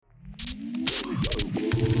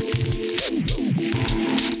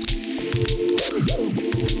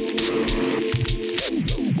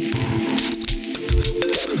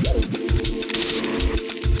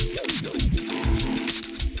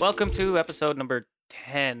Welcome to episode number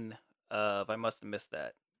 10 of I Must Have Missed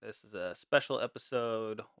That. This is a special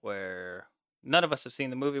episode where none of us have seen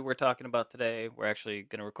the movie we're talking about today. We're actually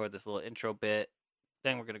going to record this little intro bit.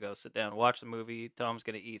 Then we're going to go sit down and watch the movie. Tom's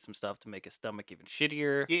going to eat some stuff to make his stomach even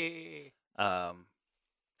shittier. Yeah. I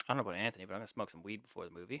don't know about Anthony, but I'm going to smoke some weed before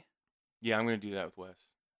the movie. Yeah, I'm gonna do that with Wes.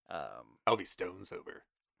 I'll be stone sober.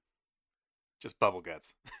 Just bubble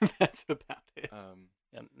guts. That's about it.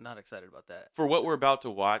 I'm not excited about that. For what we're about to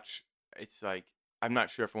watch, it's like I'm not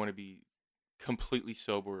sure if I want to be completely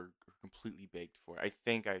sober or completely baked for it. I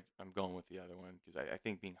think I'm going with the other one because I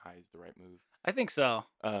think being high is the right move. I think so.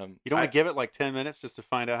 You don't want to give it like 10 minutes just to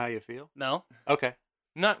find out how you feel? No? Okay.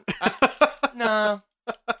 No. I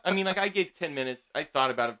mean, like I gave 10 minutes. I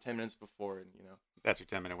thought about it 10 minutes before, and That's your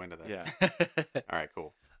 10-minute window there. yeah. All right,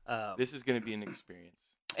 cool. This is gonna be an experience.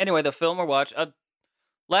 Anyway, the film we're watching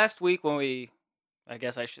last week when I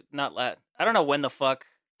guess I should not I don't know when the fuck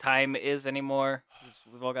time is anymore.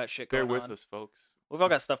 We've all got shit Bear going with on. us, folks. We've all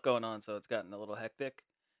got stuff going on, so it's gotten a little hectic.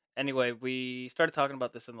 Anyway, we started talking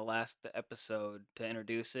about this in the last episode to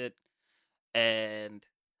introduce it, and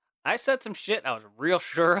I said some shit I was real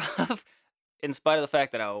sure of, in spite of the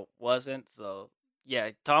fact that I wasn't. So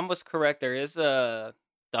yeah, Tom was correct. There is a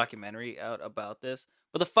documentary out about this.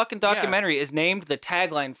 But the fucking documentary is named the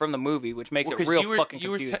tagline from the movie, which makes it real fucking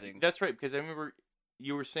confusing. That's right, because I remember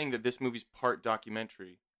you were saying that this movie's part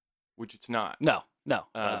documentary, which it's not. No.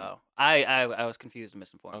 I was confused and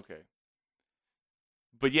misinformed. Okay.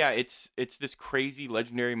 But yeah, it's this crazy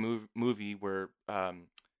legendary movie where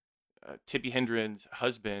Tippi Hedren's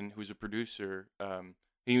husband, who's a producer,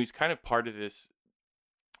 he was kind of part of this.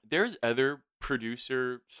 There's other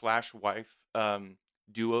producer/wife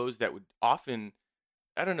duos that would often,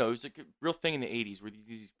 I don't know, it was like a real thing in the 80s where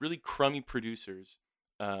these really crummy producers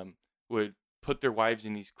would put their wives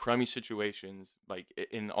in these crummy situations, like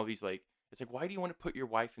in all these, like, it's like, why do you want to put your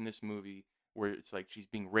wife in this movie where it's like she's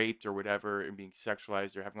being raped or whatever and being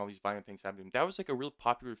sexualized or having all these violent things happen to them? That was like a real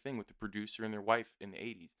popular thing with the producer and their wife in the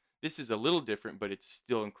 80s. This is a little different, but it's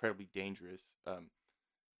still incredibly dangerous.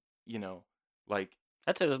 Like...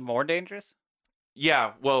 That's more dangerous?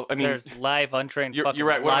 Yeah, well, I mean... There's live, untrained you're fucking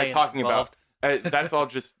right, what am I talking involved. about? That's all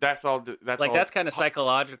that's kind of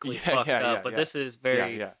psychologically fucked up, but this is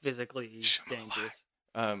very physically dangerous.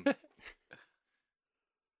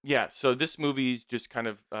 Yeah, so this movie's just kind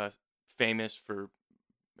of famous for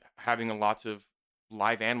having lots of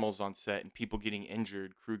live animals on set and people getting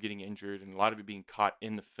injured, crew getting injured, and a lot of it being caught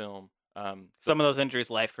in the film. Some of those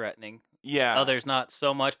injuries life-threatening. Yeah. Others not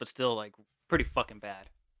so much, but still like pretty fucking bad.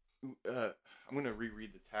 I'm gonna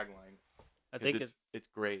reread the tagline. I think it's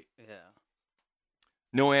great. Yeah.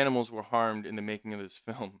 No animals were harmed in the making of this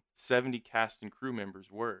film. 70 cast and crew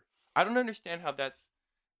members were. I don't understand how that's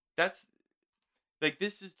like,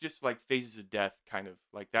 this is just like Phases of Death, kind of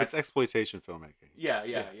like that. It's exploitation filmmaking. Yeah.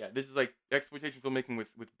 This is like exploitation filmmaking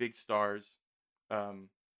with big stars.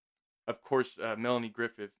 Of course, Melanie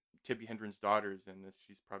Griffith, Tippi Hedren's daughter, is in this.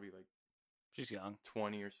 She's probably like, she's young,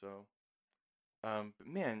 20 or so. But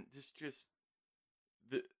man,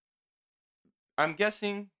 I'm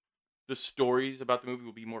guessing the stories about the movie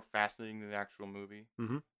will be more fascinating than the actual movie.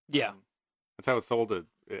 Mm-hmm. Yeah. That's how it's sold,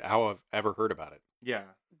 how I've ever heard about it. Yeah.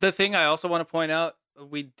 The thing I also want to point out,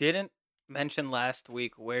 we didn't mention last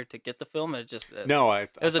week where to get the film. It just it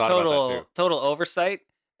was a total oversight,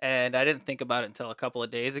 and I didn't think about it until a couple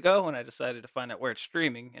of days ago when I decided to find out where it's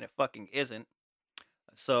streaming, and it fucking isn't.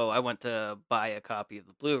 So I went to buy a copy of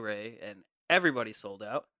the Blu-ray, and everybody sold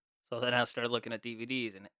out. So then I started looking at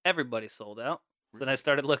DVDs, and everybody sold out. Then I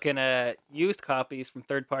started looking at used copies from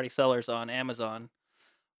third-party sellers on Amazon,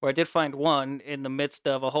 where I did find one in the midst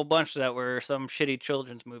of a whole bunch that were some shitty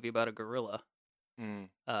children's movie about a gorilla.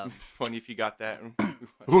 Funny if you got that.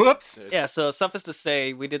 Whoops. Yeah, so suffice to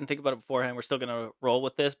say, we didn't think about it beforehand. We're still going to roll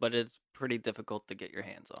with this, but it's pretty difficult to get your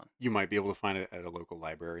hands on. You might be able to find it at a local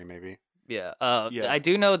library, maybe. Yeah. I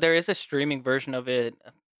do know there is a streaming version of it,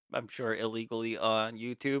 I'm sure illegally, on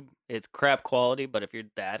YouTube. It's crap quality, but if you're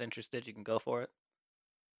that interested, you can go for it.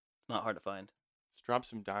 It's not hard to find. Let's drop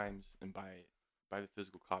some dimes and buy it. Buy the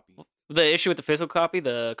physical copy. The issue with the physical copy,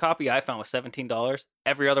 the copy I found was $17.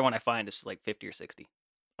 Every other one I find is like 50 or 60.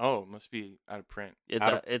 Oh, it must be out of print.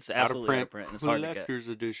 It's absolutely out of print. It's hard to get. Collector's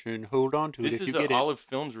edition. Hold on to it if you get it. This is an Olive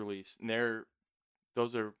Films release, and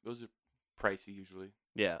those are pricey usually.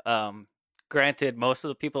 Yeah. Granted, most of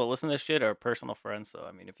the people that listen to this shit are personal friends, so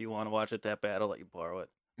I mean, if you want to watch it that bad, I'll let you borrow it.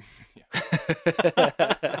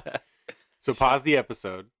 So pause the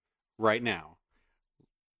episode right now.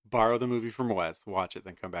 Borrow the movie from Wes, watch it,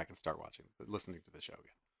 then come back and start listening to the show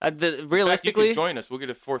again. In fact, you Realistically, can join us. We'll get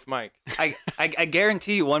a fourth mic. I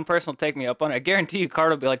guarantee you one person will take me up on it. I guarantee you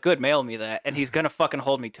Carter will be like, good, mail me that. And he's going to fucking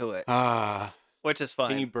hold me to it, Ah, which is fine.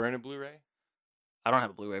 Can you burn a Blu-ray? I don't have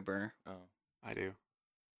a Blu-ray burner. Oh. I do.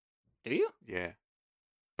 Do you? Yeah.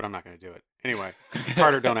 But I'm not going to do it. Anyway,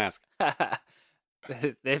 Carter, don't ask.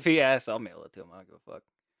 If he asks, I'll mail it to him. I don't give a fuck.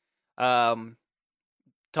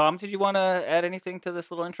 Tom, did you want to add anything to this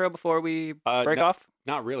little intro before we break no, off?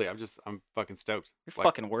 Not really. I'm fucking stoked. You're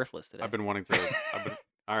fucking worthless today. I've been wanting to.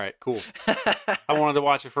 All right, cool. I wanted to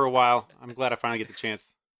watch it for a while. I'm glad I finally get the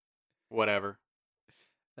chance. Whatever.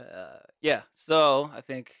 Yeah. So I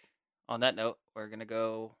think on that note, we're gonna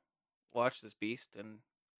go watch this beast and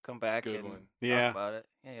come back Good and one. Yeah. talk about it.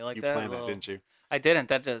 Yeah, you like You that? planned that, didn't you? I didn't.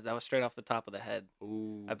 That was straight off the top of the head.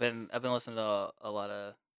 Ooh. I've been listening to a lot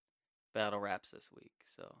of battle raps this week,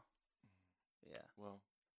 so yeah. Well,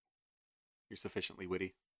 You're sufficiently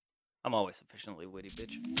witty. I'm always sufficiently witty,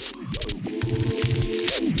 bitch.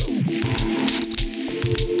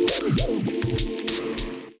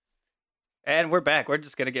 And we're back. We're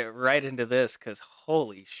just gonna get right into this because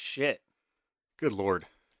holy shit. Good lord.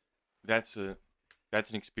 that's an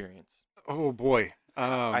experience. Oh boy.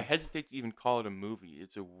 I hesitate to even call it a movie.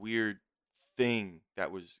 It's a weird thing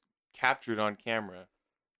that was captured on camera.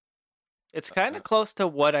 It's kind of close to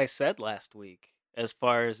what I said last week as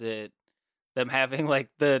far as them having like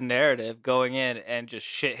the narrative going in and just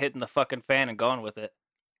shit hitting the fucking fan and going with it.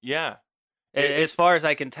 Yeah. As far as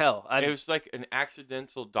I can tell. It was like an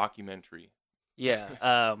accidental documentary.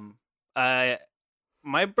 Yeah.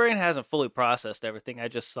 My brain hasn't fully processed everything I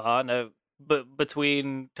just saw. But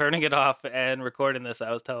between turning it off and recording this,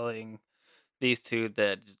 I was telling these two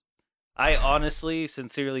that I honestly,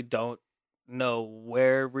 sincerely don't know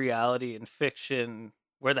where reality and fiction,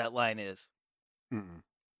 where that line is. Mm-mm.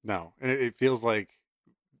 No. And it feels like,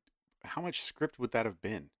 how much script would that have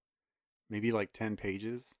been? Maybe like 10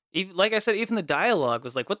 pages? Even, like I said, even the dialogue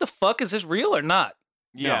was like, what the fuck? Is this real or not?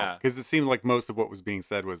 Yeah. Because it seemed like most of what was being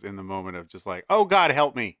said was in the moment of just like, oh God,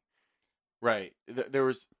 help me. Right. There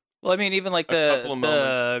was. Well, I mean, even like A couple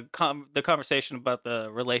of the conversation about the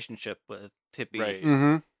relationship with Tippy. Right.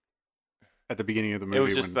 Mm-hmm. At the beginning of the movie, It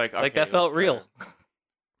was just when like Like okay, that felt let's real. kinda-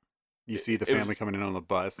 you see the it was- family coming in on the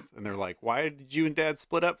bus, and they're like, "Why did you and Dad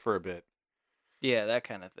split up for a bit?" Yeah, that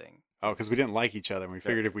kind of thing. Oh, because we didn't like each other. And we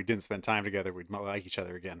figured if we didn't spend time together, we'd like each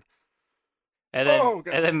other again. And then Oh,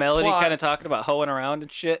 God. and then Melody Plot. kind of talking about hoeing around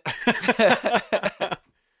and shit.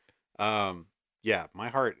 Yeah, my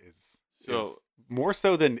heart is So- more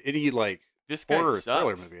so than any like This guy horror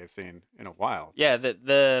thriller sucks. movie I've seen in a while. Yeah, Just-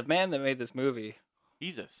 the man that made this movie,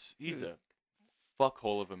 He's a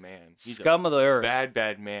fuckhole of a man. He's scum of the a earth.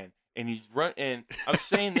 bad man. And he's run. And I'm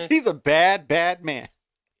saying this. he's a bad man.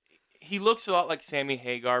 He looks a lot like Sammy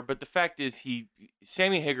Hagar, but the fact is,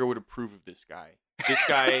 Sammy Hagar would approve of this guy. This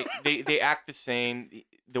guy, they act the same.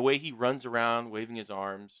 The way he runs around, waving his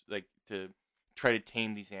arms, like to try to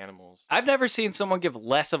tame these animals. I've never seen someone give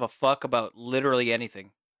less of a fuck about literally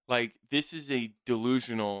anything. Like this is a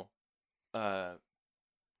delusional,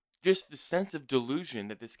 just the sense of delusion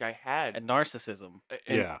that this guy had. And narcissism.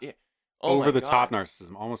 Yeah. Oh my Over the top God.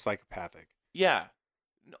 narcissism, almost psychopathic. Yeah,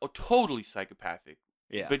 no, totally psychopathic.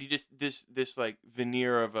 Yeah. But he just this like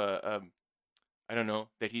veneer of a I don't know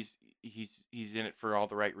that he's in it for all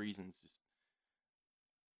the right reasons.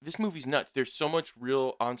 This movie's nuts. There's so much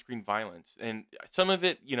real on-screen violence, and some of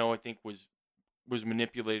it, I think was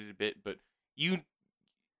manipulated a bit. But you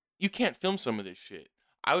can't film some of this shit.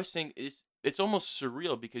 I was saying it's almost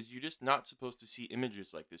surreal because you're just not supposed to see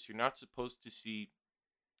images like this. You're not supposed to see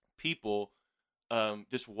people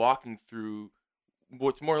just walking through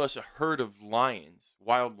what's more or less a herd of lions,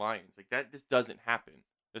 wild lions. Like that just doesn't happen.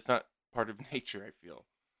 That's not part of nature, I feel.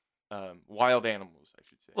 Wild animals, I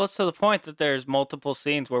should say. Well, it's to the point that there's multiple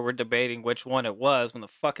scenes where we're debating which one it was when the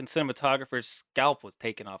fucking cinematographer's scalp was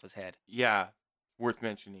taken off his head. Yeah, worth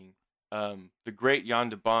mentioning. The great Jan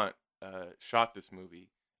de Bont shot this movie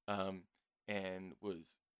and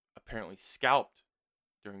was apparently scalped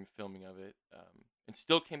during the filming of it and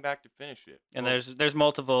still came back to finish it. And Well, there's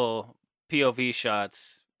multiple POV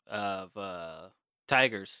shots of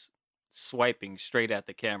tigers swiping straight at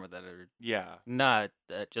the camera that are yeah. not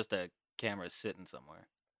just a camera sitting somewhere.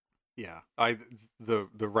 Yeah, the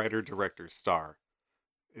writer director star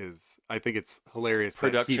is, I think it's hilarious. that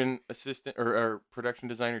Production assistant or production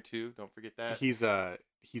designer too. Don't forget that.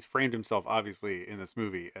 he's framed himself obviously in this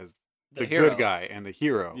movie as the hero. good guy and the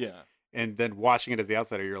hero. Yeah. And then watching it as the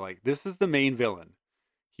outsider, you're like, this is the main villain.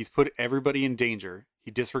 He's put everybody in danger.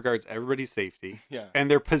 He disregards everybody's safety Yeah. and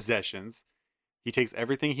their possessions. He takes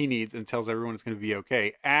everything he needs and tells everyone it's going to be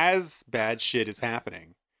okay as bad shit is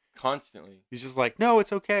happening. Constantly. He's just like, no,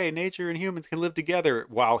 it's okay. Nature and humans can live together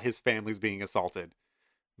while his family's being assaulted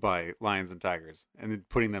by lions and tigers and then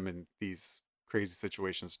putting them in these crazy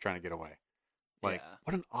situations trying to get away. Like, Yeah.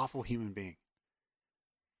 what an awful human being.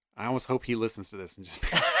 I almost hope he listens to this and just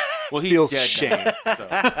Well, he's feels dead shame. now,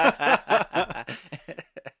 so.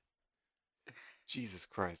 Jesus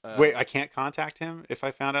Christ. Wait, I can't contact him if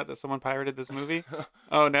I found out that someone pirated this movie?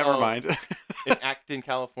 Oh, never mind. In Acton,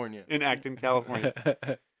 California. In Acton, California.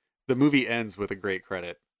 The movie ends with a great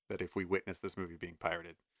credit that if we witness this movie being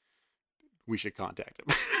pirated, we should contact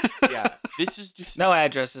him. Yeah, this is just No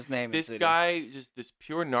address, name, this and city. guy, just this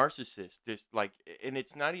pure narcissist. This like, and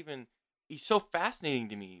it's not even. He's so fascinating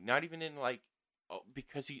to me. Not even in like,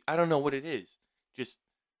 because I don't know what it is. Just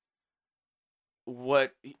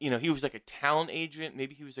what he was like a talent agent.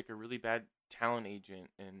 Maybe he was like a really bad talent agent,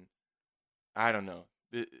 and I don't know.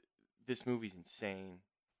 This movie's insane.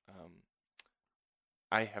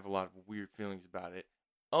 I have a lot of weird feelings about it.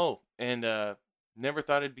 Oh, and never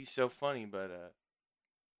thought it'd be so funny, but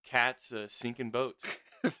cats sinking boats.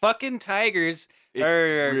 Fucking tigers It's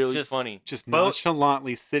are really just funny. Just Boat-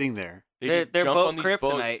 nonchalantly sitting there. They're just jump boat on these kryptonite,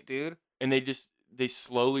 boats, dude. and they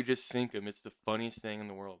slowly just sink them. It's the funniest thing in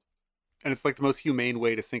the world. And it's like the most humane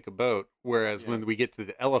way to sink a boat. Whereas when we get to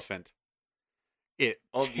the elephant, it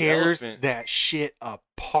Oh, the tears elephant. that shit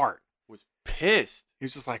apart. Was pissed. He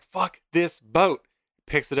was just like, fuck this boat.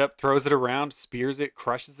 Picks it up, throws it around, spears it,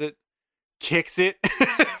 crushes it, kicks it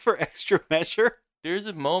for extra measure. There's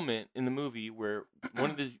a moment in the movie where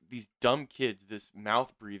one of these dumb kids, this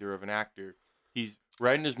mouth breather of an actor, he's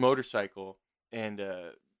riding his motorcycle and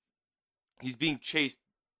he's being chased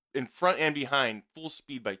in front and behind, full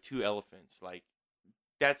speed by two elephants. Like,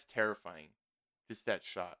 that's terrifying. Just that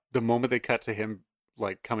shot. The moment they cut to him,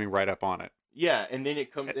 like coming right up on it, Yeah, and then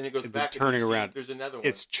it comes and it goes And then back. turning and you see around. There's another one.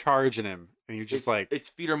 it's charging him, and you're just like, its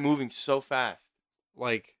feet are moving so fast.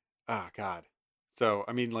 oh god. So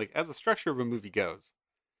I mean, like as the structure of a movie goes,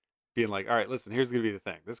 being like, all right, listen, here's gonna be the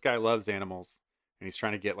thing. This guy loves animals, and he's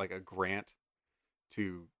trying to get like a grant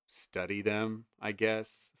to study them, I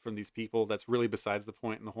guess, from these people. That's really besides the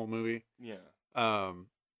point in the whole movie. Yeah.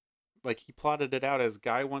 Like he plotted it out as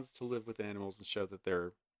guy wants to live with animals and show that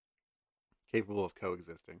they're capable of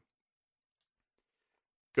coexisting.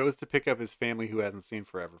 Goes to pick up his family who hasn't seen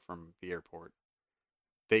forever from the airport.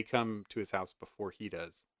 They come to his house before he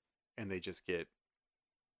does, and they just get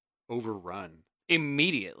overrun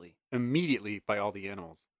Immediately. by all the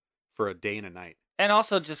animals for a day and a night. And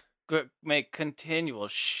also just make continual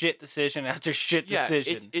shit decision after shit Yeah,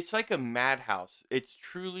 decision. it's like a madhouse. It's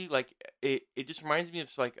truly like it just reminds me of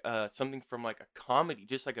like something from like a comedy,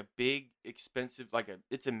 just like a big expensive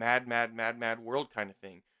it's a mad world kind of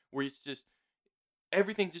thing where it's just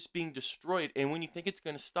everything's just being destroyed, and when you think it's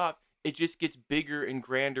going to stop, it just gets bigger and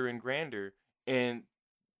grander and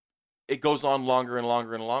it goes on longer and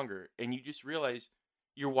longer, and you just realize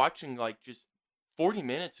you're watching like just 40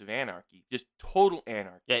 minutes of anarchy, just total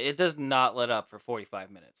anarchy. Yeah, it does not let up for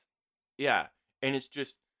 45 minutes. Yeah, and it's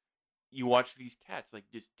just you watch these cats like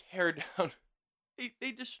just tear down.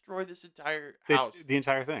 They destroy this entire house. The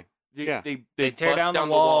entire thing. Yeah. They tear bust down the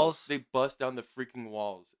the walls. walls. They bust down the freaking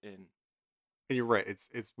walls, and you're right. It's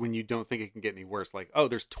when you don't think it can get any worse. Like, oh,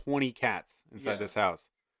 there's 20 cats inside Yeah. this house.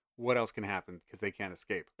 What else can happen? Because they can't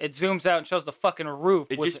escape. It zooms out and shows the fucking roof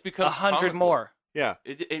It with just becomes 100 comical. more. Yeah.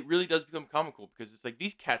 it really does become comical because it's like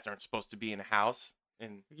these cats aren't supposed to be in a house,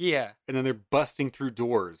 and Yeah. And then they're busting through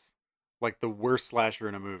doors like the worst slasher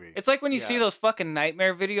in a movie. It's like when you see Yeah. those fucking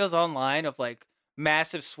nightmare videos online of like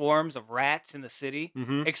massive swarms of rats in the city,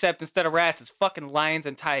 Mhm. except instead of rats, it's fucking lions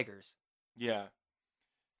and tigers. yeah.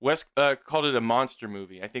 Wes called it a monster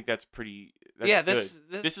movie. I think that's pretty. That's Yeah, good. this-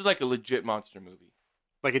 This is like a legit monster movie.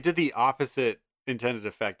 Like it did the opposite intended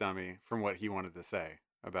effect on me from what he wanted to say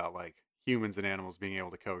about like humans and animals being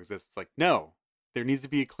able to coexist. It's like, no, there needs to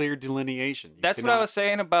be a clear delineation. You That's what I cannot- was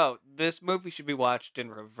saying about this movie should be watched in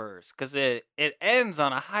reverse because it ends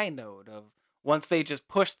on a high note of once they just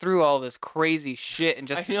push through all this crazy shit and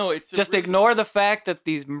just I know it's a just really ignore the fact that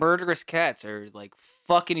these murderous cats are like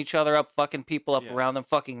fucking each other up, fucking people up Yeah. around them,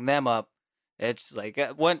 fucking them up. It's like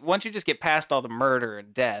once you just get past all the murder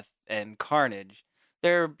and death and carnage,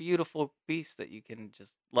 they're beautiful beasts that you can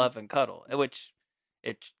just love and cuddle. Which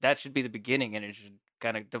that should be the beginning, and it should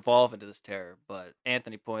kind of devolve into this terror. But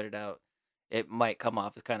Anthony pointed out it might come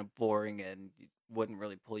off as kind of boring and wouldn't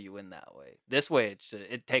really pull you in that way. This way,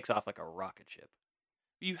 it takes off like a rocket ship.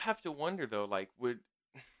 You have to wonder though, like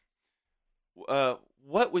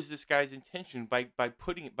what was this guy's intention by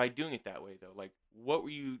doing it that way though? Like, what were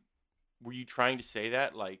you trying to say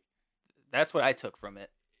that like? That's what I took from it.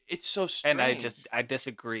 It's so strange. And I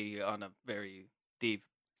disagree on a very deep.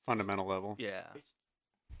 Fundamental level. Yeah.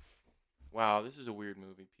 Wow, this is a weird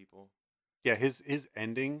movie, people. Yeah, his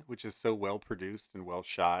ending, which is so well produced and well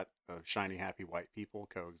shot, of shiny, happy white people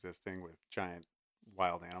coexisting with giant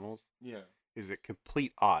wild animals, Yeah. is at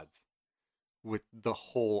complete odds with the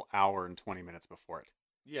whole hour and 20 minutes before it.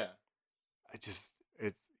 Yeah.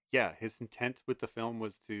 His intent with the film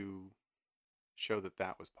was to show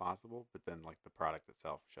that was possible, but then like the product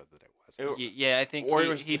itself showed that it wasn't. Yeah, I think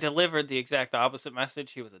he delivered the exact opposite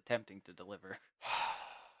message he was attempting to deliver.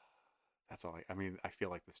 That's all. I mean, I feel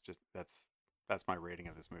like that's my rating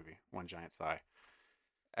of this movie. One giant sigh.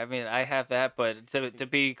 I mean, I have that, but to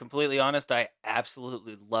be completely honest, I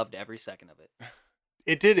absolutely loved every second of it.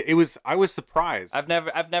 I was surprised. I've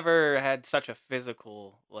never had such a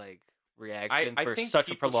physical like reaction I for think such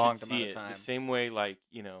a people prolonged should amount see of time. The same way, like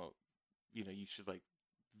you should like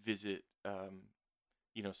visit,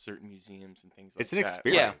 certain museums and things like that. It's an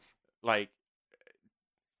experience. Yeah. Like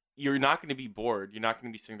you're not going to be bored. You're not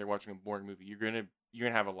going to be sitting there watching a boring movie. You're gonna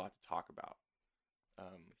have a lot to talk about.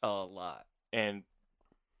 A lot. And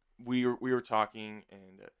we were talking,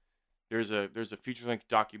 and there's a feature length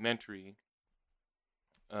documentary.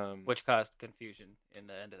 Which caused confusion in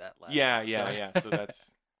the end of that last. Yeah. So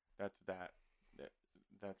that's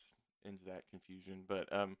ends that confusion. But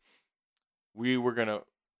we were gonna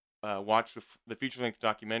watch the feature length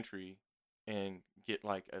documentary and get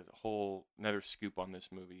like a whole another scoop on this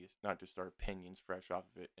movie. It's not just our opinions fresh off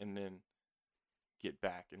of it, and then get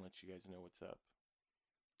back and let you guys know what's up.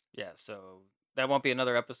 Yeah, so that won't be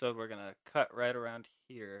another episode. We're gonna cut right around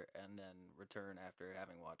here and then return after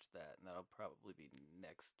having watched that, and that'll probably be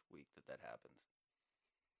next week that happens.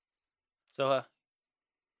 So,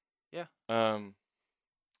 yeah. Yeah,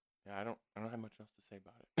 I don't have much else to say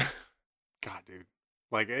about it. God, dude,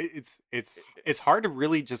 like it's hard to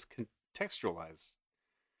really just contextualize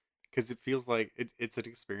because it feels like it's an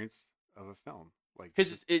experience of a film, like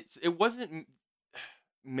because it wasn't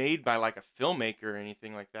made by like a filmmaker or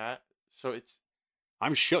anything like that. So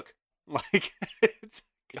I'm shook. Like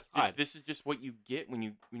this is just what you get when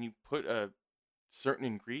you put certain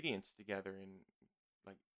ingredients together and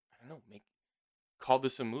like I don't know, call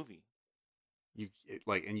this a movie.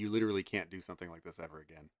 And you literally can't do something like this ever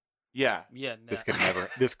again. Yeah. Yeah. No.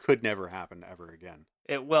 This could never happen ever again.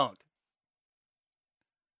 It won't.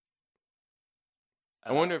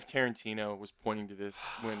 I wonder if Tarantino was pointing to this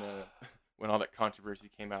when all that controversy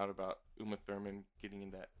came out about Uma Thurman getting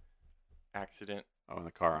in that accident. Oh, in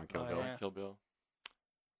the car on Kill Bill. Yeah. Kill Bill.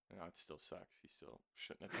 No, it still sucks. He still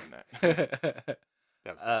shouldn't have done that.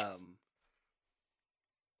 That's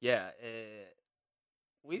yeah.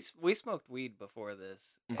 We smoked weed before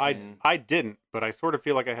this. I didn't, but I sort of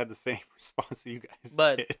feel like I had the same response that you guys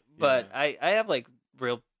did. But yeah. I have like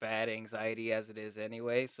real bad anxiety as it is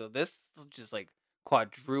anyway, so this just like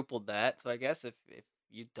quadrupled that. So I guess if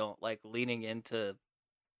you don't like leaning into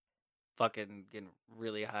fucking getting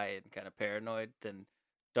really high and kind of paranoid, then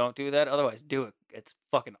don't do that. Otherwise, do it. It's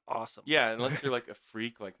fucking awesome. Yeah, unless you're like a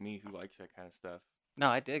freak like me who likes that kind of stuff. No,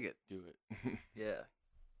 I dig it. Do it. Yeah.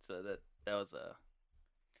 So that was it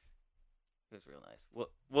was real nice.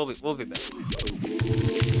 We'll be back.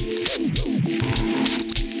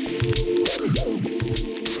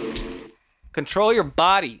 Control your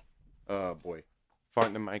body. Oh boy. Fart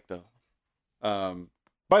in the mic though.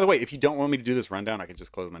 By the way, if you don't want me to do this rundown, I can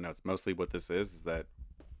just close my notes. Mostly what this is that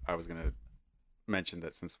I was going to mention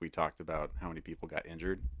that since we talked about how many people got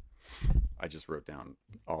injured, I just wrote down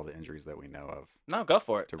all the injuries that we know of. No, go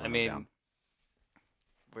for it. I mean,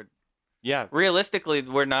 realistically,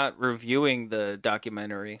 we're not reviewing the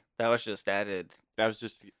documentary. That was just added. That was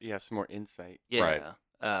just some more insight. Yeah. Right.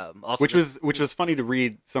 Also which was funny to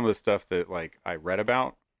read some of the stuff that like I read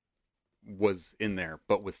about was in there,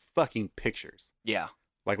 but with fucking pictures. Yeah.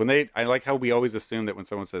 Like I like how we always assume that when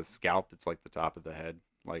someone says scalped, it's like the top of the head,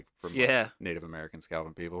 like from like, Native American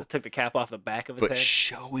scalping people. Just took the cap off the back of his head. But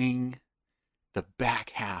showing the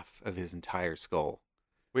back half of his entire skull.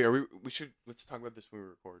 Wait, let's talk about this when we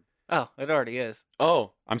record. Oh, it already is.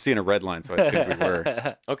 Oh, I'm seeing a red line, so I assumed we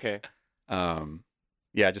were. Okay.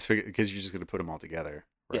 Yeah, just figure because you're just gonna put them all together,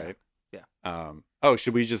 right? Yeah. Oh,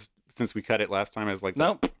 should we just, since we cut it last time as like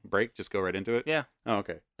the break, just go right into it? Yeah. Oh,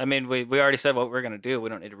 okay. I mean, we already said what we're gonna do. We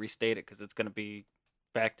don't need to restate it because it's gonna be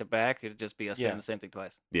back to back. It'd just be us saying the same thing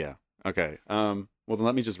twice. Yeah. Okay. Well, then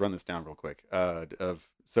let me just run this down real quick.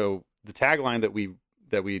 So the tagline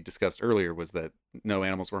that we discussed earlier was that no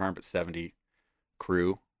animals were harmed, but 70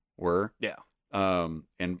 crew were. Yeah.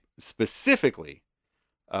 And specifically,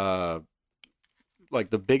 like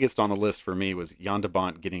the biggest on the list for me was Jan de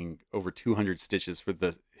Bont getting over 200 stitches for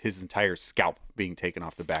his entire scalp being taken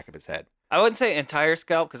off the back of his head. I wouldn't say entire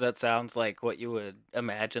scalp because that sounds like what you would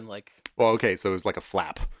imagine. Like, Well, okay, so it was like a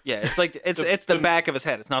flap. yeah, it's like it's the back of his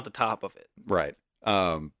head. It's not the top of it. Right.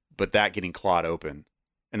 But that getting clawed open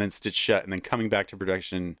and then stitched shut and then coming back to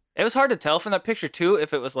production. It was hard to tell from that picture too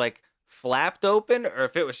if it was like flapped open or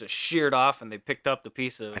if it was just sheared off and they picked up the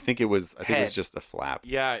piece of. I think it was head. just a flap.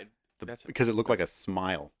 Yeah, Because it looked like a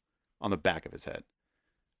smile on the back of his head.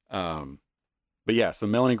 But yeah, so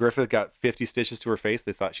Melanie Griffith got 50 stitches to her face.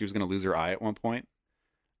 They thought she was going to lose her eye at one point.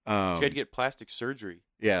 she had to get plastic surgery.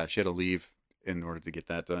 Yeah, she had to leave in order to get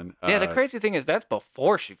that done. Yeah, the crazy thing is that's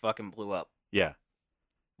before she fucking blew up. Yeah.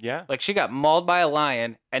 Yeah. Like she got mauled by a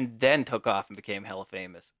lion and then took off and became hella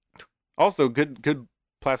famous. Also, good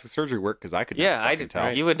plastic surgery work because I could Yeah, never I fucking did.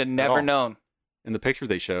 tell. You would have never all. known. In the picture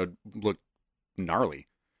they showed, looked gnarly.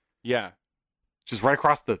 Yeah. Just right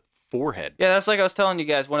across the forehead. Yeah, that's like I was telling you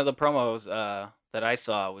guys. One of the promos that I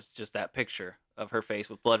saw was just that picture of her face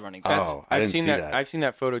with blood running down. Oh, I didn't see that. I've seen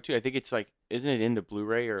that photo too. I think it's like, isn't it in the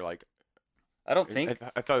Blu-ray or like? I don't think.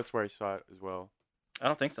 I thought that's where I saw it as well. I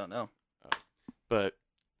don't think so. No. But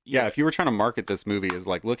Yeah, if you were trying to market this movie as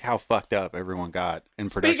like, look how fucked up everyone got in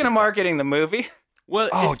production. Speaking of marketing the movie, well,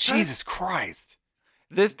 Oh, it's kind of- Jesus Christ.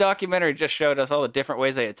 this documentary just showed us all the different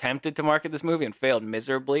ways they attempted to market this movie and failed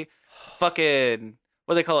miserably. Fucking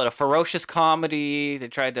what do they call it? A ferocious comedy. They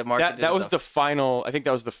tried to market it that as was a- the final. I think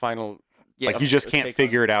that was the final. Yeah. Like, you just take can't on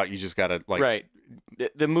figure it out. You just got to, like, right.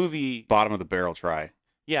 The movie. bottom of the barrel try.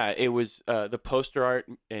 Yeah, it was the poster art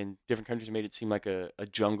in different countries made it seem like a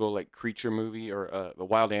jungle like creature movie or a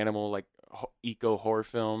wild animal like eco horror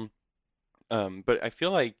film. But I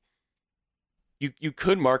feel like you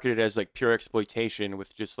could market it as like pure exploitation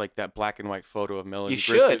with just like that black and white photo of Melanie You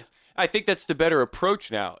should. Griffiths. I think that's the better approach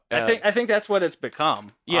now. I think that's what it's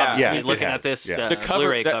become. Yeah. obviously, Yeah, it looking has, at this yeah. the cover,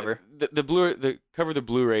 Blu-ray cover. the cover of the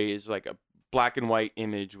Blu-ray is like a black and white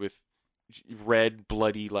image with red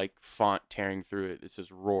bloody like font tearing through it. It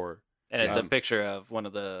says "Roar." And it's a Um, picture of one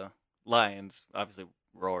of the lions, obviously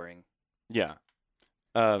roaring. Yeah.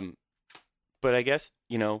 But I guess,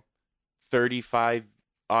 35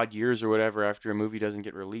 odd years or whatever after a movie doesn't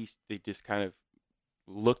get released, they just kind of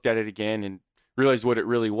looked at it again and realized what it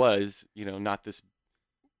really was, not this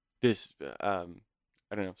I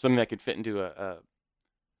don't know, something that could fit into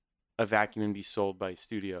a vacuum and be sold by a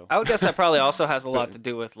studio. I would guess that probably also has a lot to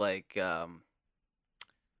do with like,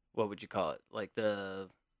 what would you call it? Like the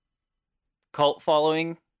cult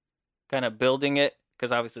following, kind of building it,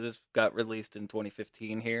 because obviously this got released in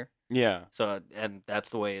 2015 here. Yeah. So, and that's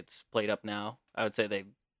the way it's played up now. I would say they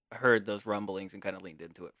heard those rumblings and kind of leaned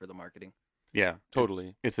into it for the marketing. Yeah.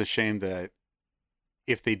 Totally. It's a shame that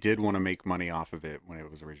if they did want to make money off of it when it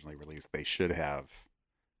was originally released, they should have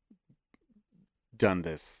done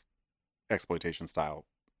this exploitation style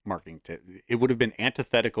marketing. It would have been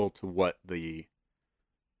antithetical to what the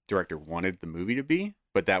director wanted the movie to be,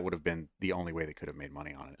 but that would have been the only way they could have made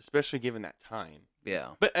money on it. Especially given that time. Yeah.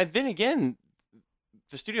 But then again,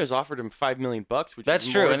 the studios offered him $5 million, which That's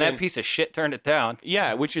is true. more And than, that piece of shit turned it down.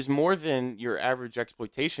 yeah, which is more than your average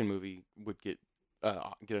exploitation movie would get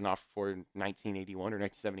an offer for in 1981 or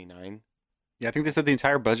 1979. Yeah, I think they said the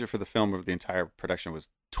entire budget for the film of the entire production was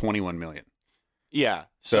 $21 million. Yeah.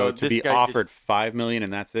 So to this be guy offered just- $5 million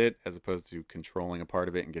and that's it, as opposed to controlling a part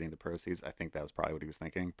of it and getting the proceeds, I think that was probably what he was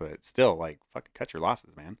thinking. But still, like, fucking cut your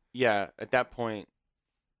losses, man. yeah, at that point,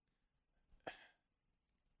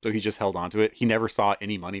 So he just held on to it. He never saw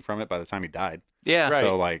any money from it by the time he died. Yeah. Right.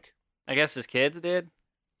 So like, I guess his kids did.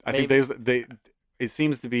 I think they. It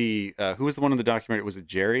seems to be who was the one in the documentary? Was it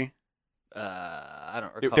Jerry? I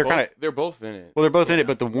don't they're, recall. kinda- they're both in it. Well, they're both in Yeah. it,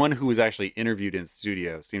 but the one who was actually interviewed in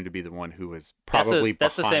studio seemed to be the one who was probably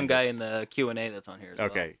that's the same behind guy this. in the Q&A that's on here as well.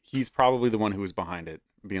 Okay, he's probably the one who was behind it,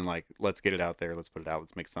 being like, "Let's get it out there. Let's put it out.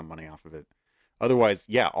 Let's make some money off of it." Otherwise,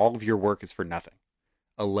 yeah, all of your work is for nothing.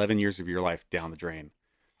 11 years of your life down the drain.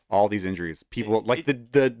 All these injuries. People like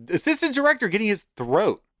the assistant director getting his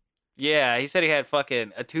throat. Yeah, he said he had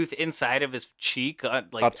fucking a tooth inside of his cheek,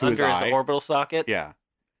 like Up to his under his eye. orbital socket. Yeah,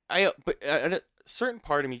 But a certain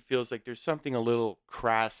part of me feels like there's something a little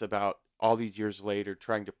crass about all these years later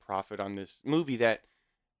trying to profit on this movie that,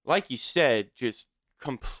 like you said, just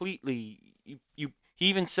completely. He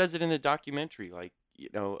even says it in the documentary, like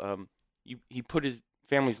he put his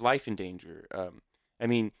family's life in danger. I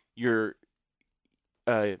mean, your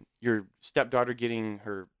stepdaughter getting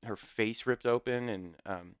her face ripped open and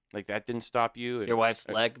like that didn't stop you. And, Your wife's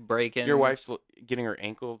leg breaking. your wife's getting her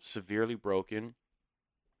ankle severely broken.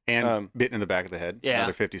 and bitten in the back of the head. Yeah.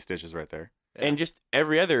 Another 50 stitches right there. Yeah. And just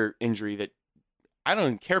every other injury that I don't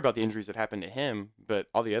even care about the injuries that happened to him, but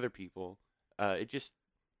all the other people, it just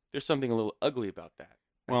there's something a little ugly about that.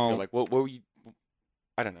 I feel Well, like what were you?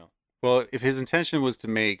 I don't know. well, if his intention was to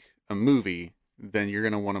make a movie, then you're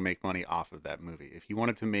gonna want to make money off of that movie. If he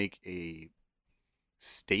wanted to make a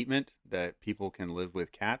statement that people can live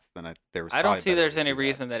with cats, then there was I probably don't see better there's to any do that.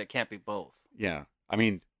 reason that it can't be both. Yeah, I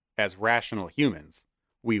mean, as rational humans,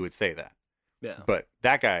 we would say that, Yeah. but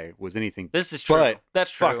that guy was anything This is true. but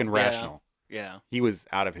That's true. fucking Yeah. rational. Yeah. He was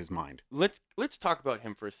out of his mind. Let's talk about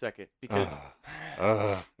him for a second because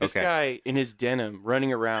this Okay. guy in his denim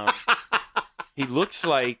running around, he looks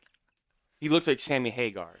like Sammy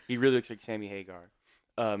Hagar. He really looks like Sammy Hagar,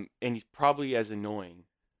 and he's probably as annoying.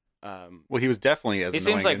 Well, he was definitely as He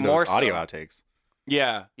annoying seems like in more those audio so. outtakes.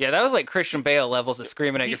 Yeah, Yeah, that was like Christian Bale levels of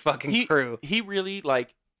screaming at your fucking crew. He really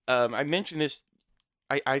like. I mentioned this.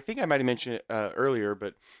 I think I might have mentioned it earlier,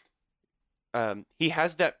 but he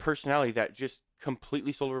has that personality that just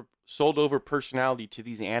completely sold over personality to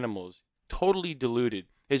these animals, totally diluted.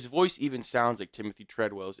 His voice even sounds like Timothy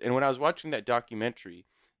Treadwell's. And when I was watching that documentary,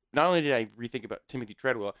 not only did I rethink about Timothy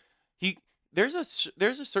Treadwell, there's a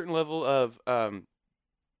certain level of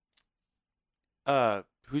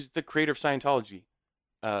who's the creator of Scientology?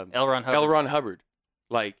 L. Ron Hubbard. L. Ron Hubbard.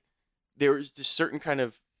 Like, there was this certain kind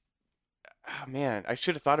of, oh man, I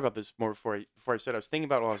should have thought about this more before I said. I was thinking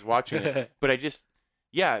about it while I was watching it, but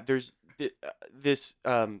there's this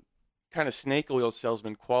kind of snake oil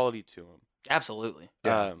salesman quality to him. Absolutely.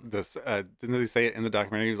 Yeah. Didn't they say it in the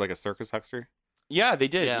documentary? He was like a circus huckster. Yeah, they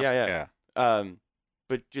did. Yeah. Yeah.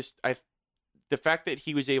 But just the fact that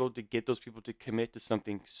he was able to get those people to commit to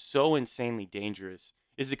something so insanely dangerous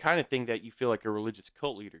is the kind of thing that you feel like a religious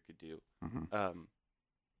cult leader could do. Mm-hmm.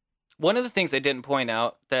 One of the things they didn't point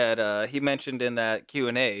out that he mentioned in that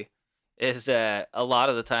Q&A is that a lot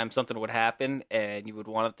of the time something would happen and you would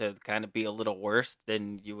want it to kind of be a little worse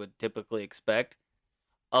than you would typically expect.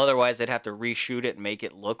 Otherwise, they'd have to reshoot it and make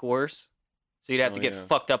it look worse. So you'd have to get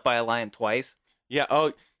fucked up by a lion twice. Yeah.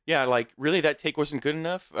 Oh, yeah. Like, really, that take wasn't good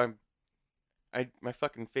enough? My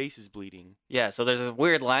fucking face is bleeding. Yeah, so there's a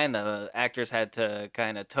weird line the actors had to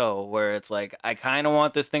kind of toe where it's like, I kind of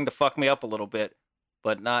want this thing to fuck me up a little bit,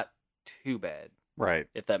 but not too bad. Right.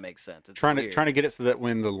 If that makes sense. It's trying weird. to get it so that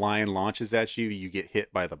when the lion launches at you, you get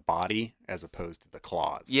hit by the body as opposed to the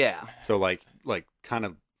claws. Yeah. So like kind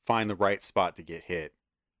of find the right spot to get hit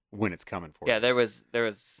when it's coming for you. Yeah, there was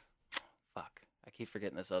fuck. I keep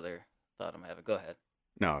forgetting this other thought I'm having. Go ahead.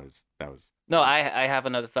 No, that was No, I have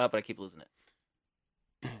another thought, but I keep losing it.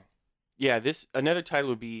 Yeah, another title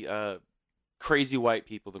would be Crazy White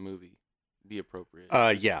People, the movie. Be appropriate.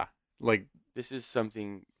 Yeah. Like, this is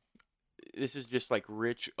just like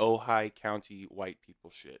rich Ojai County white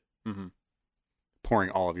people shit. mm-hmm.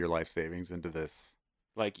 Pouring all of your life savings into this.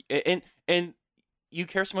 Like, and you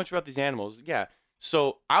care so much about these animals. Yeah.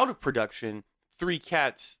 So out of production, 3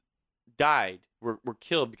 cats died, were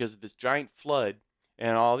killed because of this giant flood,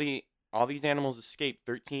 and all these animals escaped.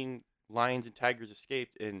 13 lions and tigers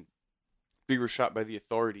escaped, and 3 were shot by the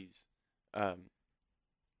authorities. I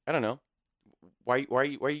don't know. Why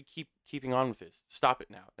you keeping on with this? Stop it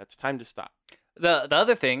now. That's time to stop. The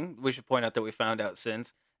other thing we should point out that we found out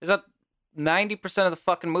since is that 90% of the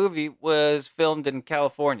fucking movie was filmed in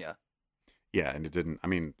California. Yeah, and it didn't. I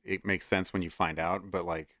mean, it makes sense when you find out, but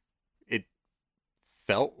like, it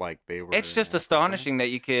felt like they were. It's just astonishing that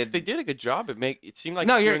you could. They did a good job. It seemed like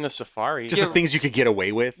No, you're you're- in the safari. Just the things you could get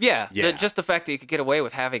away with. Yeah, Yeah. just the fact that you could get away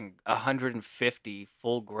with having 150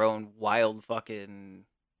 full-grown wild fucking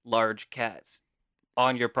large cats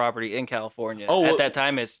on your property in California at that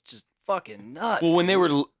time is just fucking nuts. Well, when they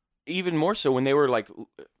were even more so when they were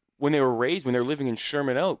raised, when they were living in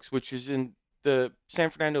Sherman Oaks, which is in the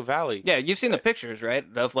San Fernando Valley. Yeah, you've seen the pictures, right?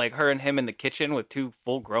 Of like her and him in the kitchen with 2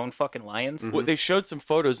 full-grown fucking lions. Mhm. Well, they showed some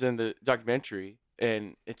photos in the documentary,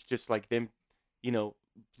 and it's just like them,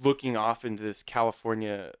 looking off into this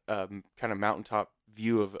California kind of mountaintop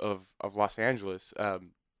view of Los Angeles.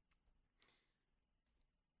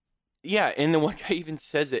 Yeah, and the one guy even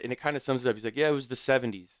says it, and it kind of sums it up. He's like, "Yeah, it was the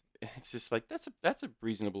 '70s." It's just like that's a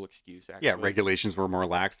reasonable excuse. Actually. Yeah, regulations were more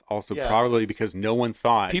lax. Also, Yeah. probably because no one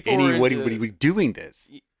thought People were anybody into- would be doing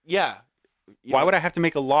this. Yeah. Why would I have to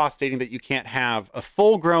make a law stating that you can't have a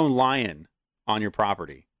full-grown lion on your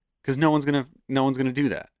property? Because no one's gonna do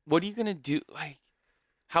that. What are you gonna do? Like,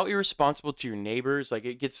 how irresponsible to your neighbors? Like,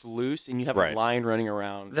 it gets loose, and you have Right. a lion running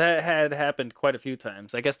around. That had happened quite a few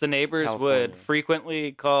times. I guess the neighbors California. would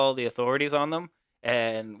frequently call the authorities on them,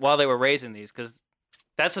 and while they were raising these, because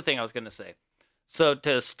that's the thing I was going to say. So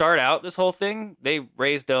to start out this whole thing, they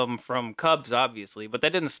raised them from cubs, obviously, but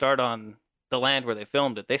that didn't start on the land where they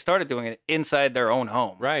filmed it. They started doing it inside their own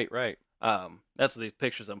home. Right. That's these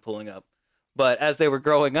pictures I'm pulling up. But as they were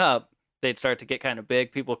growing up, they'd start to get kind of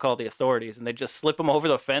big. People call the authorities, and they'd just slip them over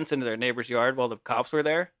the fence into their neighbor's yard while the cops were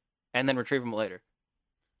there, and then retrieve them later.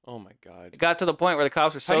 Oh my God. It got to the point where the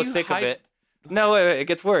cops were so sick of it. No, it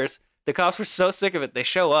gets worse. The cops were so sick of it, they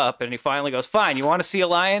show up, and he finally goes, "Fine, you want to see a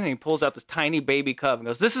lion?" And he pulls out this tiny baby cub and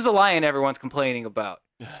goes, "This is a lion everyone's complaining about."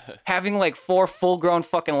 Having like 4 full-grown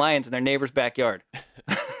fucking lions in their neighbor's backyard.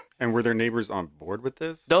 And were their neighbors on board with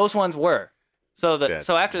this? Those ones were. So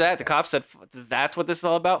after that, the okay. cops said, "That's what this is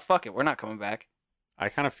all about. Fuck it, we're not coming back." I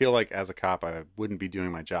kind of feel like as a cop, I wouldn't be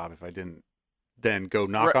doing my job if I didn't then go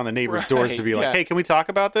knock Right, on the neighbors' doors to be like, yeah. "Hey, can we talk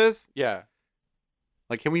about this? Yeah,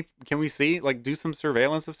 Like, can we see, like, do some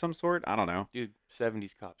surveillance of some sort? I don't know. dude.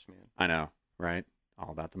 70s cops, man. I know, right? All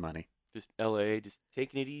about the money. Just LA, just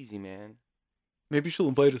taking it easy, man. Maybe she'll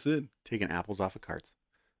invite us in. Taking apples off of carts.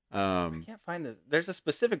 I can't find this. There's a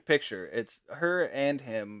specific picture. It's her and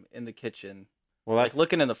him in the kitchen, Well, like that's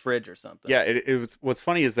looking in the fridge or something. yeah. It was. What's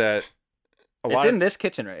funny is that it's in this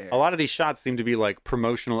kitchen right here. a lot of these shots seem to be like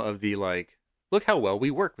promotional of the like, look how well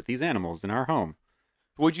we work with these animals in our home.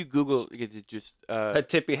 Would you Google? It's just A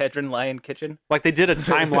Tippi Hedren lion kitchen. Like they did a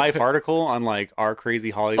Time Life article on like our crazy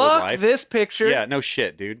Hollywood Fuck life. this picture. Yeah, no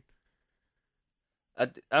shit, dude.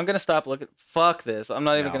 I'm gonna stop looking. Fuck this. I'm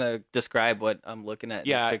not even No. gonna describe what I'm looking at. In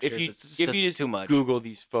yeah. these If pictures. you It's just too much. Google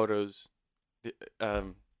these photos,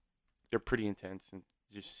 they're pretty intense, and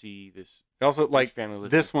just see this. Also, like family living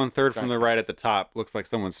this one, third from giant the right house. at the top, looks like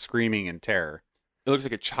someone's screaming in terror. It looks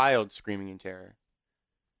like a child screaming in terror.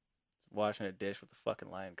 Washing a dish with a fucking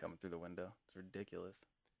lion coming through the window. It's ridiculous.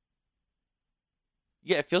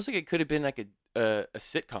 Yeah, it feels like it could have been like a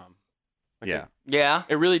sitcom. Like Yeah. Yeah,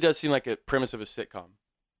 it really does seem like a premise of a sitcom.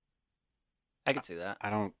 I can see that. I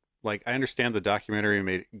don't like. I understand the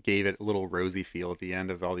documentary gave it a little rosy feel at the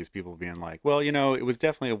end of all these people being like, well, you know, it was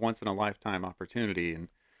definitely a once in a lifetime opportunity, and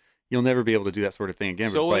you'll never be able to do that sort of thing again.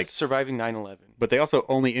 But So it's was like, surviving 9/11. but they also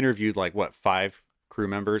only interviewed like what 5 crew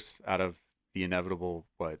members out of the inevitable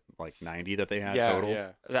 90 that they had Yeah, total.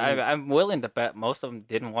 yeah, I'm willing to bet most of them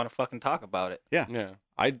didn't want to fucking talk about it. yeah.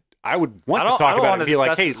 I would want I to don't- I talk don't about it wanna and be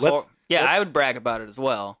like, discuss hey, this let's Yeah, let- I would brag about it as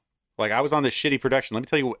well. like I was on this shitty production. Let me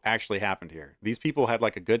tell you what actually happened here. These people had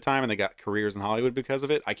like a good time and they got careers in Hollywood because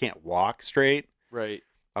of it. I can't walk straight. Right.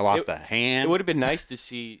 I lost It- a hand. It would have been nice to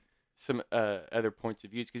see some other points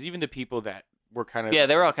of views, because even the people that were kind of Yeah,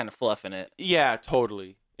 they were all kind of fluffing it. yeah,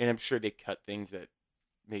 totally, and I'm sure they cut things that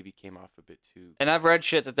maybe came off a bit too. And I've read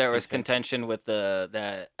shit that there was Contentious. contention with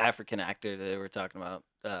the African actor that they were talking about.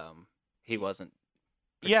 He wasn't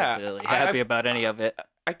Yeah, particularly I- happy about any of it.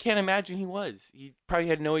 I can't imagine he was. He probably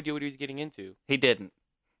had no idea what he was getting into. He didn't.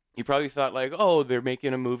 He probably thought like, oh, they're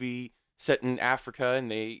making a movie set in Africa, and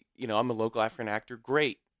they, I'm a local African actor.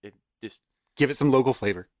 Great. It just Give it some local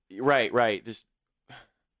flavor. right.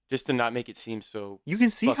 Just to not make it seem so. You can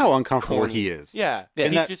see Fucking how uncomfortable corny. he is. Yeah, Yeah. and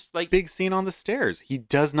And he's that just like Big scene on the stairs. He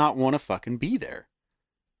does not want to fucking be there.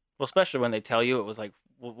 Well, especially when they tell you it was like,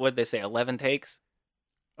 what'd they say, 11 takes?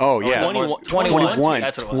 Oh Or yeah, 21 21,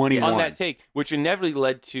 That's what it was. 21. on that take, which inevitably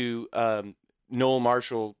led to Noel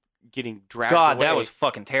Marshall getting dragged God, away, that was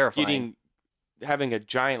fucking terrifying. having a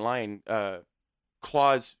giant lion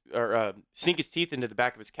claws or sink his teeth into the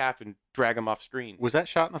back of his calf and drag him off screen. Was that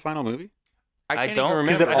shot in the final movie? I I can't don't even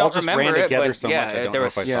remember. Because it I all don't just remember ran it, together but so yeah, much. I don't there know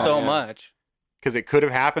was if I saw so it. much. Because it could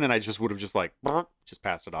have happened, and I just would have just like just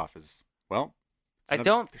passed it off as well. it's I another-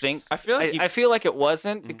 don't there's- think. I feel like I feel like it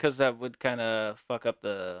wasn't Mhm. because that would kind of fuck up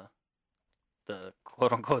the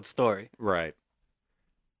quote unquote story. right.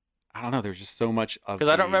 I don't know. There's just so much of Because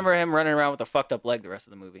I don't the- remember him running around with a fucked up leg the rest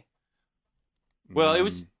of the movie. Well, it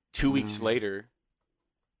was Mm, 2 weeks no. later.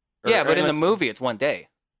 Yeah, but in the unless- movie it's one day,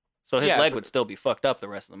 so his Yeah, leg but- would still be fucked up the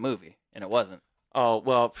rest of the movie, and it wasn't. Oh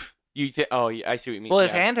well, oh yeah, I see what you mean. Well,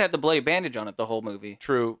 his yeah, hand had the bloody bandage on it the whole movie.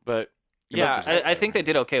 True, but It yeah, must have I think they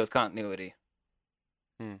did okay with continuity.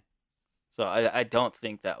 Hmm. So I don't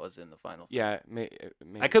think that was in the final. yeah,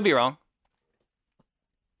 I could be wrong.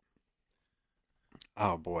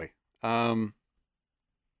 Oh boy. I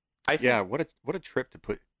think, Yeah. What a trip to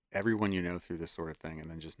put everyone you know through this sort of thing and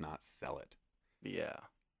then just not sell it. Yeah.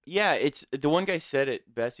 yeah. It's the one guy said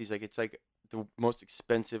it best. He's like, it's like the most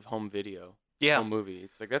expensive home video. Yeah. Home movie.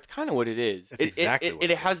 It's like that's kind of what it is. That's exactly it, what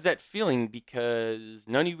it it has is. that feeling because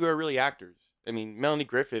none of you are really actors. I mean, Melanie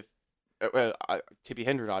Griffith, Tippi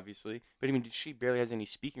Hedren, obviously, but I mean, she barely has any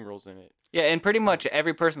speaking roles in it. Yeah, and pretty much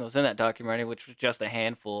every person that was in that documentary, which was just a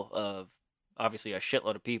handful of, obviously, a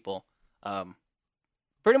shitload of people,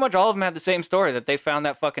 pretty much all of them had the same story, that they found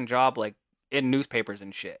that fucking job, like, in newspapers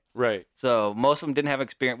and shit. Right. So most of them didn't have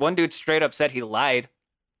experience. One dude straight up said he lied.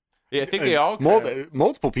 Yeah, I think they all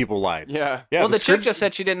multiple people lied. Yeah. Yeah. Well, the chick just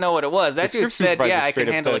said she didn't know what it was. That dude said, "Yeah, I can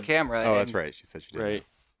handle a camera." Oh, that's right. She said she didn't. Right.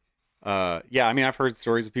 Know. Yeah, I mean, I've heard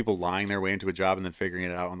stories of people lying their way into a job and then figuring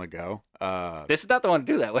it out on the go. This is not the one to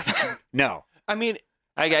do that with. No. I mean,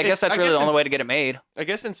 I guess that's really the only way to get it made. I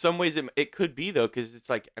guess in some ways it could be though, because it's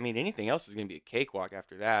like, I mean, anything else is going to be a cakewalk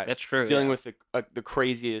after that. That's true. Dealing with the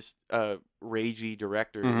craziest ragey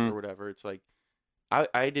director or whatever. It's like,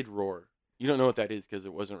 I did Roar. You don't know what that is because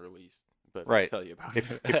it wasn't released, but right. I'll tell you about it.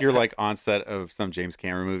 If you're like on set of some James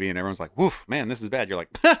Cameron movie and everyone's like, "Woof, man, this is bad," you're like,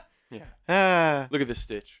 yeah. Look at this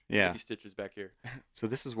stitch. Yeah. Look at these stitches back here. So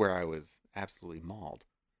this is where I was absolutely mauled.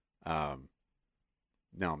 No,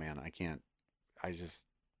 man, I can't. I just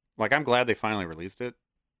like. I'm glad they finally released it.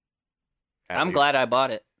 I'm glad I bought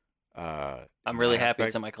it. I'm really happy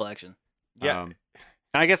it's in my collection. Yeah.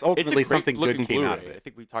 And I guess ultimately something good came Blu-ray. out of it. I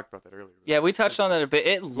think we talked about that earlier. Yeah, we touched on that a bit.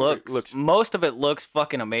 It looks most of it looks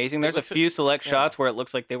fucking amazing. There's a few select shots where it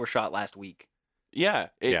looks like they were shot last week. Yeah,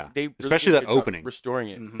 they really especially that opening, restoring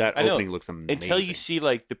it. Mm-hmm. That opening looks amazing. Until you see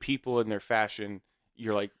like the people in their fashion,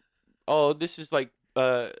 you're like, oh, this is like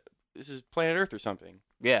this is Planet Earth or something.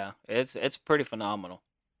 Yeah, it's pretty phenomenal.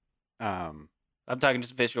 I'm talking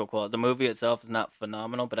just visual quality. The movie itself is not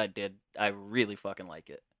phenomenal, but I really fucking like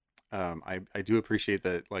it. I do appreciate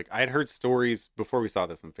that. Like, I had heard stories before we saw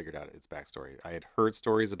this and figured out its backstory. I had heard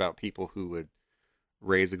stories about people who would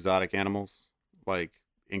raise exotic animals, like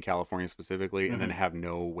in California specifically, and then have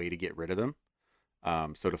no way to get rid of them.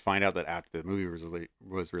 So to find out that after the movie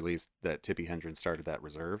was released, that Tippi Hedren started that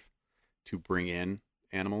reserve to bring in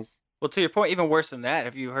animals. Well, to your point, even worse than that,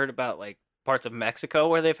 have you heard about like parts of Mexico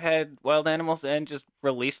where they've had wild animals and just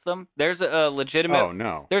released them? There's a legitimate. Oh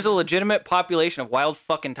no! There's a legitimate population of wild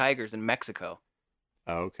fucking tigers in Mexico.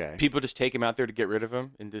 Okay. People just take them out there to get rid of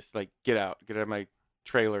them and just like get out of my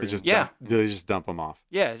trailer. They just dump them off.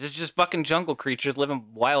 Yeah, it's just fucking jungle creatures living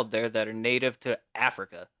wild there that are native to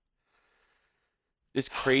Africa. This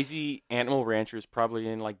crazy animal rancher is probably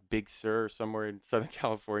in like Big Sur or somewhere in Southern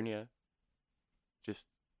California. Just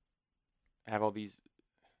have all these,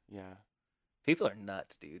 yeah. People are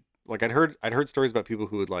nuts, dude. Like I'd heard stories about people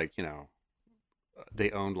who would like,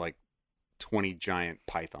 they owned like 20 giant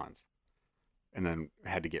pythons and then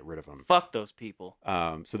had to get rid of them. Fuck those people.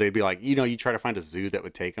 So they'd be like, you try to find a zoo that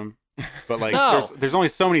would take them, but like there's only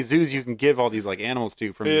so many zoos you can give all these like animals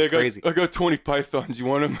to from crazy. I got 20 pythons. You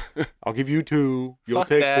want them? I'll give you 2. You'll Fuck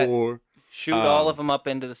take that. 4. Shoot all of them up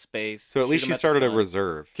into the space. So at least she started a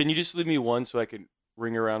reserve. Can you just leave me one so I can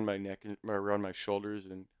ring around my neck and around my shoulders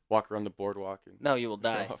and walk around the boardwalk? And no, you will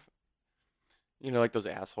die. Like those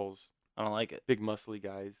assholes. I don't like it. Big muscly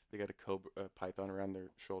guys. They got a python around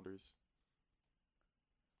their shoulders.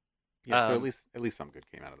 Yeah, so at least some good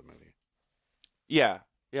came out of the movie. Yeah,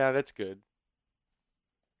 that's good.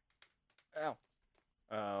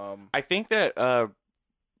 Ow. I think that the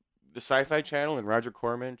Sci-Fi Channel and Roger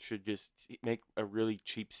Corman should just make a really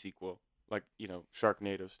cheap sequel, like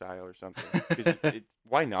Sharknado style or something. Because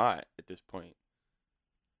why not at this point?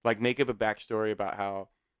 Like make up a backstory about how,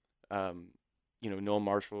 Noel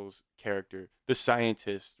Marshall's character, the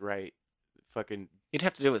scientist, right? Fucking. You'd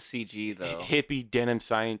have to do it with CG though. Hippie denim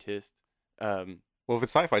scientist. Well, if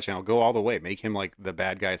it's Sci-Fi Channel, go all the way. Make him like the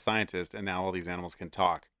bad guy scientist, and now all these animals can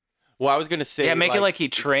talk. Well, I was gonna say, make it like he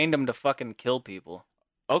trained them to fucking kill people.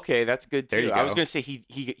 Okay, that's good too. There you go. I was gonna say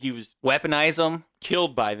he was weaponize them,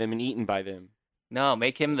 killed by them, and eaten by them. No,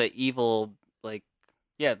 make him the evil,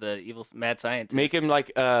 the evil mad scientist. Make him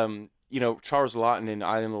like Charles Lawton in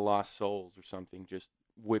Island of the Lost Souls or something, just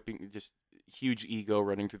whipping, just huge ego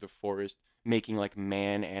running through the forest, making like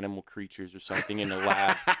man animal creatures or something in a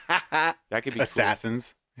lab. That could be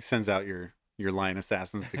assassins. Cool. He sends out your lion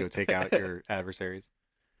assassins to go take out your adversaries.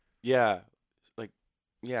 Yeah,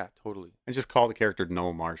 yeah, totally. And just call the character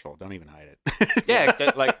Noel Marshall. Don't even hide it. Yeah,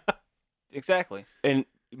 exactly. And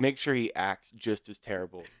make sure he acts just as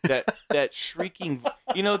terrible. That shrieking.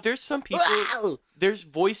 There's some people. There's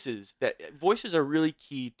voices are really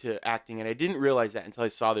key to acting, and I didn't realize that until I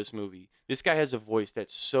saw this movie. This guy has a voice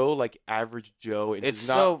that's so like average Joe. It does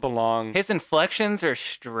not belong. His inflections are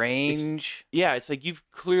strange. It's like you've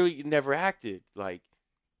clearly never acted like.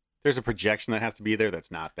 There's a projection that has to be there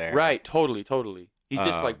that's not there. Right. Totally. He's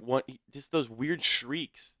just like just those weird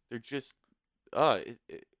shrieks. They're just. I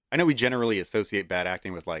know we generally associate bad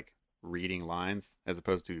acting with like reading lines as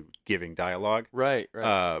opposed to giving dialogue. Right.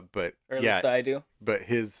 But or at least I do. But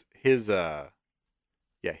his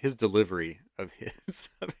delivery of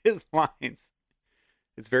his lines,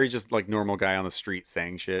 it's very just like normal guy on the street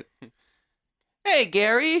saying shit. Hey,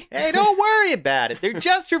 Gary. Hey, don't worry about it. They're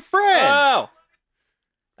just your friends. Oh,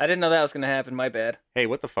 I didn't know that was gonna happen. My bad. Hey,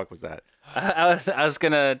 what the fuck was that? I was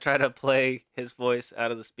gonna try to play his voice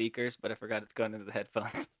out of the speakers, but I forgot it's going into the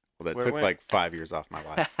headphones. Well, that Where it took went? like 5 years off my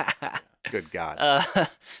life. Good God. Uh,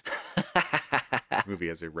 This movie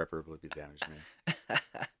has irreparably damaged me.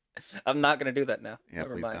 I'm not gonna do that now. Yeah,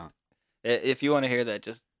 Never please mind. don't. If you want to hear that,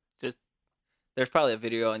 just there's probably a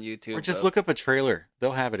video on YouTube. Or just of- look up a trailer.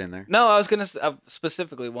 They'll have it in there. No, I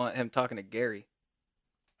specifically want him talking to Gary.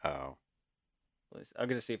 Oh. I'm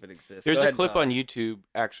gonna see if it exists. There's Go a ahead, clip Bob. on YouTube,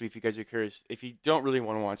 actually, if you guys are curious. If you don't really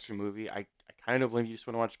want to watch the movie, I kind of believe you just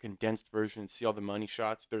want to watch a condensed version and see all the money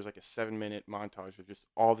shots. There's like a 7-minute montage of just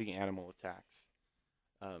all the animal attacks,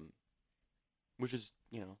 which is,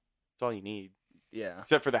 it's all you need. Yeah.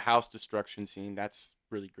 Except for the house destruction scene. That's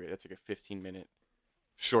really great. That's like a 15-minute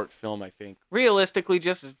short film, I think. Realistically,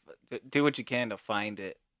 just do what you can to find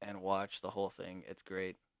it and watch the whole thing. It's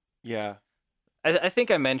great. Yeah. I think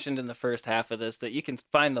I mentioned in the first half of this that you can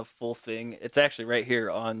find the full thing. It's actually right here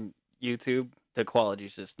on YouTube. The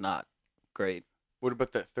quality's just not great. What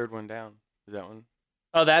about that third one down? Is that one?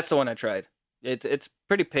 Oh, that's the one I tried. It's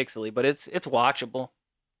pretty pixely, but it's watchable.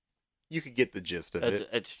 You could get the gist of it.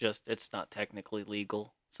 It's not technically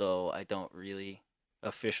legal, so I don't really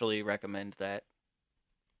officially recommend that.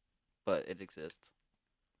 But it exists.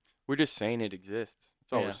 We're just saying it exists.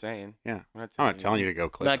 That's all Yeah. we're saying. Yeah. We're I'm not telling you to go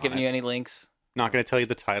click I'm not on giving it. you any links. Not going to tell you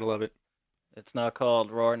the title of it. It's not called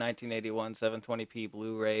Roar 1981 720p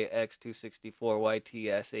Blu-ray X264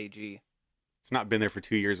 YTSAG. It's not been there for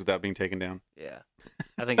 2 years without being taken down. Yeah,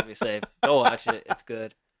 I think it'd be safe. Go watch it. It's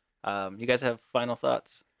good. You guys have final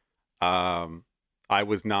thoughts? I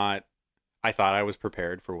was not. I thought I was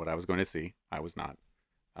prepared for what I was going to see. I was not.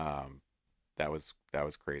 That was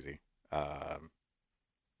crazy.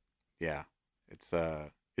 Yeah,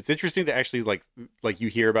 it's interesting to actually like you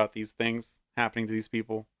hear about these things happening to these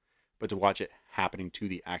people, but to watch it happening to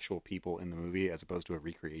the actual people in the movie as opposed to a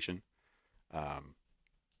recreation.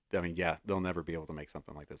 I mean, yeah, they'll never be able to make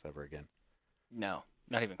something like this ever again. No,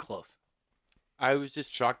 not even close. I was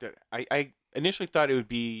just shocked at. I initially thought it would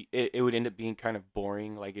be. It would end up being kind of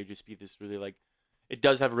boring. Like it'd just be this really like. It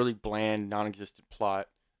does have a really bland, non-existent plot.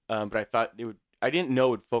 But I thought it would. I didn't know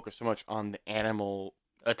it would focus so much on the animal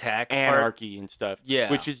Attack part? anarchy and stuff. Yeah.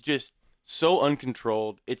 Which is just so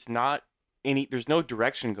uncontrolled. It's not any. There's no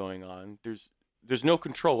direction going on. There's no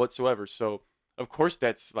control whatsoever. So of course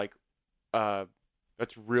that's like,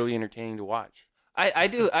 that's really entertaining to watch. I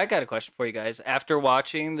got a question for you guys. After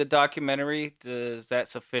watching the documentary, does that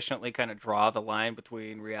sufficiently kind of draw the line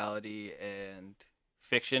between reality and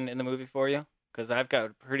fiction in the movie for you? Because I've got a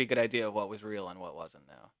pretty good idea of what was real and what wasn't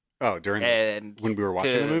now. Oh, And when we were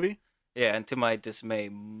watching the movie? yeah, and to my dismay,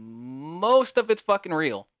 most of it's fucking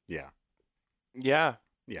real. Yeah. Yeah.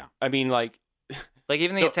 Yeah. I mean, like. Like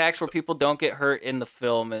even the No. attacks where people don't get hurt in the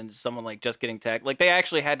film and someone like just getting tackled, like they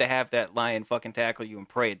actually had to have that lion fucking tackle you and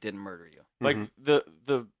pray it didn't murder you. Like Mhm.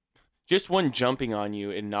 the just one jumping on you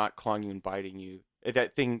and not clawing you and biting you,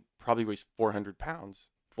 that thing probably weighs 400 pounds.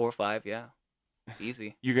 4 or 5, yeah,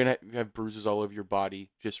 easy. You're gonna have bruises all over your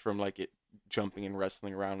body just from like it jumping and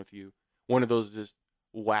wrestling around with you. One of those just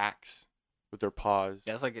whacks with their paws.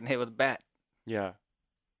 Yeah, it's like getting hit with a bat. Yeah.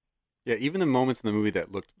 Yeah, even the moments in the movie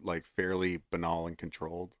that looked like fairly banal and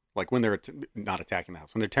controlled, like when they're not attacking the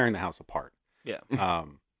house, when they're tearing the house apart. Yeah.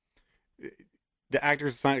 The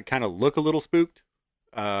actors kind of look a little spooked,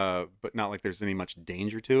 but not like there's any much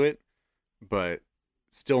danger to it. But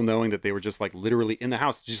still knowing that they were just like literally in the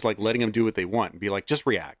house, just like letting them do what they want and be like, just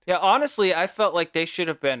react. Yeah, honestly, I felt like they should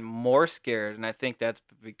have been more scared, and I think that's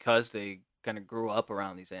because they kind of grew up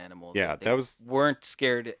around these animals. Yeah, They that was weren't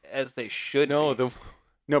scared as they should. No, be.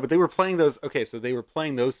 no, but they were playing those. Okay, so they were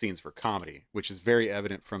playing those scenes for comedy, which is very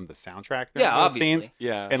evident from the soundtrack. Yeah, those obviously. scenes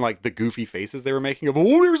yeah. and like the goofy faces they were making of,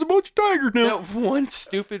 oh, there's a bunch of tigers now. That one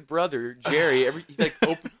stupid brother, Jerry, he like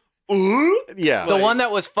open. Yeah, The Like- one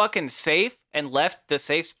that was fucking safe and left the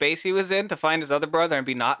safe space he was in to find his other brother and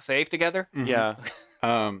be not safe together. Mhm. Yeah.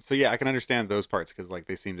 So yeah, I can understand those parts because like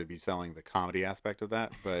they seem to be selling the comedy aspect of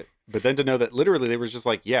that, but then to know that literally they were just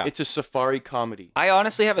like, yeah, It's a safari comedy. I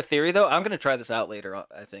honestly have a theory though. I'm gonna try this out later.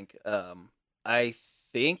 I think. I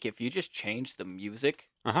think if you just change the music,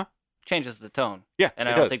 Uh-huh. changes the tone, yeah, and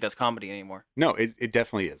it I don't does. think that's comedy anymore. No, it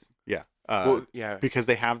definitely is. Yeah, Well, yeah. because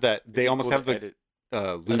they have that. They almost Cool have to the edit.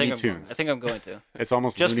 Looney Tunes. I think I'm going to. It's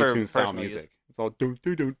almost Just Looney for Tunes style personal use. music. It's all dun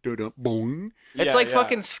dun dun dun dun boing. It's Yeah, like yeah.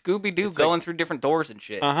 fucking Scooby Doo It's like- going through different doors and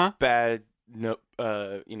shit. Uh-huh. Bad, no,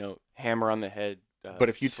 hammer on the head. But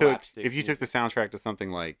if you took slapstick the music. soundtrack to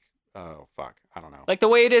something like oh fuck, I don't know. Like the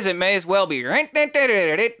way it is, it may as well be. Yeah.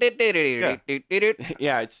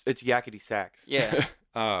 Yeah, it's yakety sax. Yeah.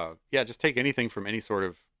 Yeah, just take anything from any sort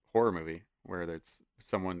of horror movie where there's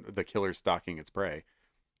someone, the killer stalking its prey,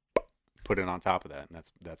 put it on top of that, and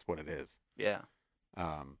that's what it is. Yeah.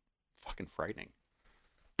 Fucking frightening.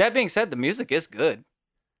 That being said, the music is good.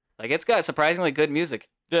 Like it's got surprisingly good music.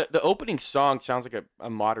 The opening song sounds like a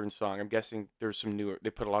modern song. I'm guessing there's some newer. They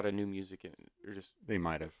put a lot of new music in it. They're just They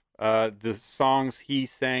might have. The songs he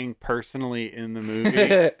sang personally in the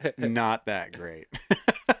movie, not that great.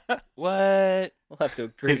 what? We'll have to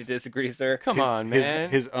agree to disagree, sir. Come on, man.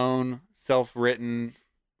 His own self-written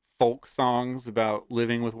folk songs about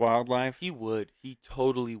living with wildlife. He would. He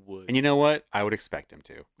totally would. And you know what? I would expect him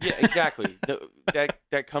to. Yeah, exactly.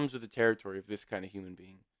 That comes with the territory of this kind of human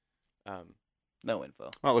being. No info.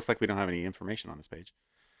 Well, it looks like we don't have any information on this page.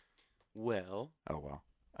 Well. Oh well.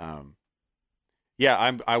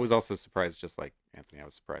 Yeah, I was also surprised, just like Anthony. I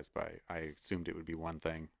was surprised by. I assumed it would be one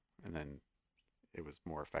thing, and then it was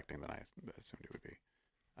more affecting than I assumed it would be.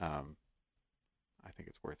 I think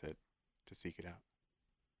it's worth it to seek it out.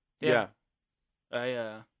 Yeah.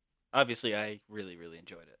 I obviously I really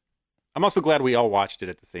enjoyed it. I'm also glad we all watched it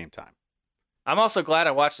at the same time. I'm also glad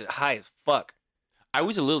I watched it high as fuck. I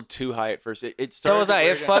was a little too high at first. It So was started I. to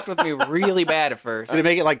It wear fucked down. with me really bad at first. Did it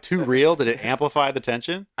make it like too real? Did it amplify the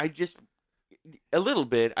tension? I just a little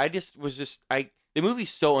bit. The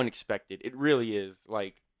movie's so unexpected. It really is.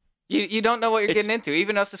 Like You don't know what you're It's- getting into.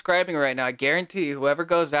 Even us describing it right now, I guarantee you, whoever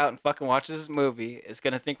goes out and fucking watches this movie is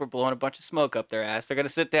gonna think we're blowing a bunch of smoke up their ass. They're gonna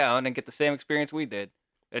sit down and get the same experience we did.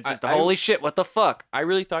 It's just holy shit, what the fuck? I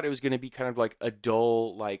really thought it was gonna be kind of like a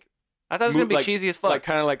dull, like I thought it was gonna be like- cheesy as fuck. like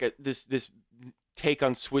kind of like this take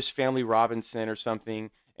on Swiss Family Robinson or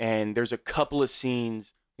something. And there's a couple of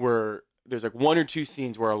scenes where there's like one or two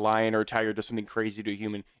scenes where a lion or a tiger does something crazy to a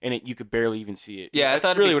human, and you could barely even see it. Yeah, I that's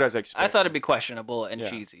thought it'd really be- what I was expecting. I thought it'd be questionable and Yeah.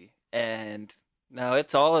 cheesy, and no,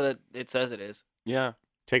 it's all that it says it is. Yeah.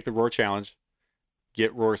 Take the roar challenge,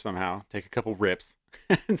 get roar somehow, take a couple rips,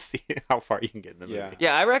 and see how far you can get in the movie. Yeah.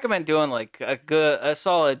 Yeah, I recommend doing like a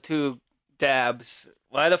solid 2 dabs.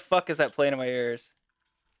 Why the fuck is that playing in my ears?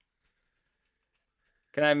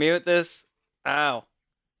 Can I mute this? Ow.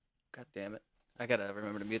 God damn it. I gotta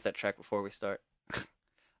remember to mute that track before we start.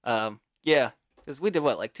 Yeah, because we did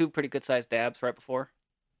what, like 2 pretty good sized dabs right before?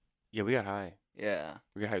 Yeah, we got high. Yeah,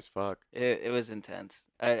 We got high as fuck. it was intense.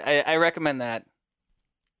 I recommend that.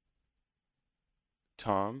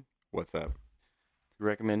 Tom, What's up? you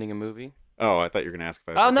recommending a movie? Oh, I thought you were gonna ask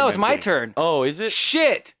if I. Oh no, it's my recommend turn. Oh, is it?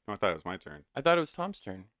 Shit! I thought it was my turn. I thought it was Tom's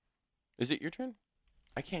turn. Is it your turn?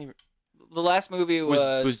 I can't even. The last movie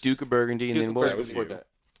was Duke of Burgundy, and Duke then of what was Burgundy. before You. that?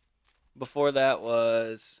 Before that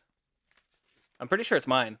was. I'm pretty sure it's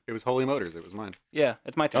mine. It was Holy Motors. It was mine. Yeah,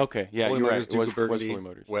 it's my turn. Okay, yeah, Holy you're Motors, right. It Duke was, of Burgundy, was Holy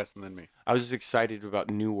Motors. Wes, and then me. I was just excited about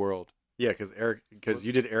New World. Yeah, because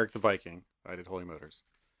you did Eric the Viking. I did Holy Motors.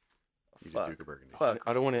 You Fuck. did Duke of Burgundy. Fuck.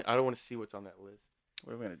 I don't want to. I don't want to see what's on that list.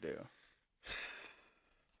 What are we gonna do?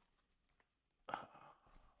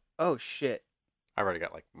 Oh shit! I already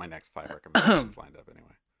got like my next 5 recommendations lined up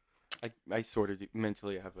anyway. I sort of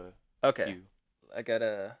mentally have a Okay, few. I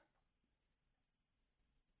gotta.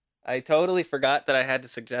 I totally forgot that I had to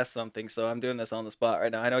suggest something, so I'm doing this on the spot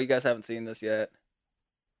right now. I know you guys haven't seen this yet.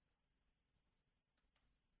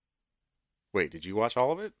 Wait, did you watch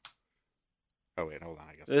all of it? Oh wait, hold on.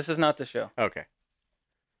 I guess. This is not the show. Okay.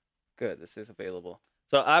 Good, this is available.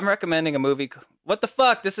 So I'm recommending a movie. What the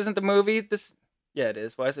fuck? This isn't the movie. This. Yeah, it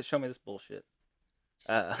is. Why does it show me this bullshit?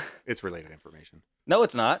 It's related information. No,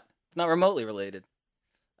 it's not. It's not remotely related.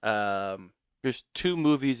 There's 2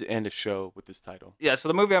 movies and a show with this title. Yeah, so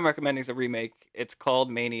the movie I'm recommending is a remake. It's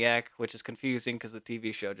called Maniac, which is confusing because the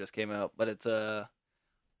TV show just came out, but it's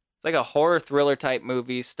like a horror thriller type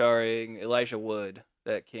movie starring Elijah Wood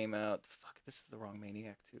that came out. Fuck, this is the wrong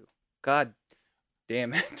Maniac too. God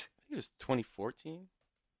damn it. I think it was 2014.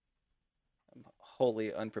 I'm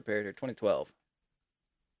wholly unprepared here. 2012.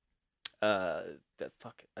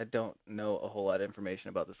 I don't know a whole lot of information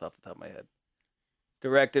about this off the top of my head.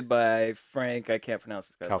 Directed by Frank. I can't pronounce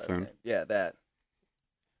this guy's last Calhoun. name. Yeah, that.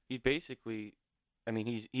 He basically, I mean,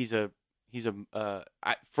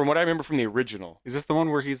 from what I remember from the original. Is this the one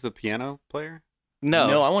where he's the piano player?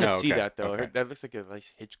 No. I want to No, see okay, that though. okay. That looks like a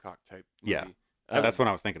nice Hitchcock type movie. Yeah. Um, That's what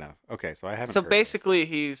I was thinking of. Okay, so I haven't. So heard of this. basically,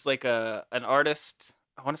 he's like an artist.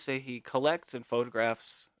 I want to say he collects and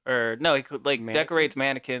photographs, or no, he like decorates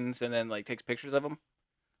mannequins and then like takes pictures of them.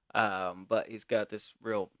 But he's got this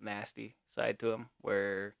real nasty side to him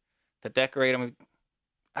where to decorate him.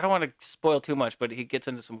 I don't want to spoil too much, but he gets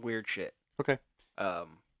into some weird shit. Okay.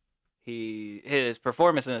 His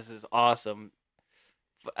performance in this is awesome.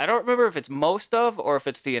 I don't remember if it's most of or if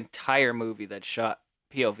it's the entire movie that's shot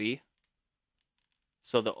POV.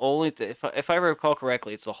 So the only if I recall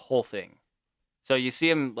correctly, it's the whole thing. So you see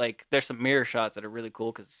him like there's some mirror shots that are really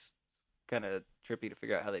cool because kind of trippy to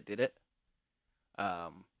figure out how they did it.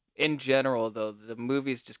 In general, though, the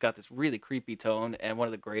movie's just got this really creepy tone and one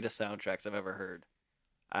of the greatest soundtracks I've ever heard.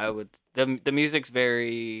 The music's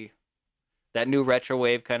very that new retro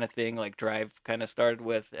wave kind of thing, like Drive kind of started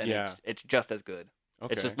with, and it's just as good.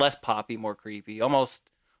 Okay. It's just less poppy, more creepy, almost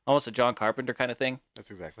a John Carpenter kind of thing.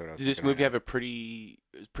 That's exactly what I was. Does this movie have pretty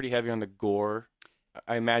heavy on the gore?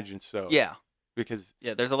 I imagine so. Yeah, because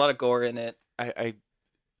there's a lot of gore in it. I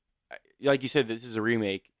like you said, this is a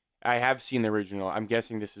remake. I have seen the original. I'm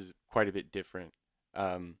guessing this is quite a bit different,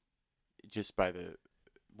 just by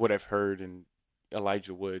what I've heard. And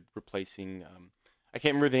Elijah Wood replacing I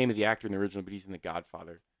can't remember the name of the actor in the original, but he's in The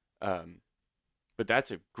Godfather. But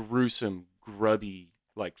that's a gruesome, grubby,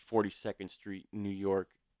 like 42nd Street, New York,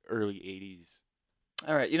 early 80s.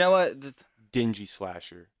 All right, you know what? Dingy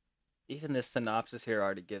slasher. Even this synopsis here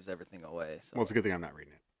already gives everything away. So. Well, it's a good thing I'm not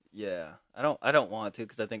reading it. Yeah, I don't want to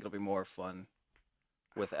because I think it'll be more fun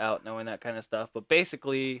without knowing that kind of stuff. But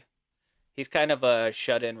basically, he's kind of a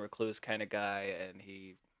shut-in recluse kind of guy, and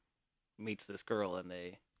he meets this girl, and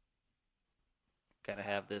they kind of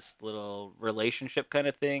have this little relationship kind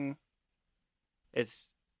of thing.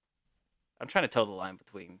 I'm trying to tell the line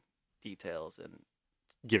between details and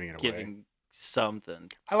giving it away. Giving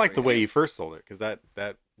something. I like the way you first sold it because that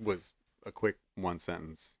was a quick one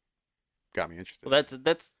sentence. Got me interested. Well,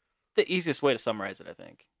 that's the easiest way to summarize it, I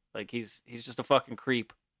think. Like he's just a fucking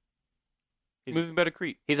creep. Moving about a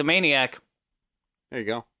creep. He's a maniac. There you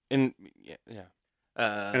go. And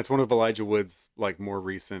and it's one of Elijah Wood's like more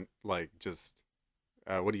recent just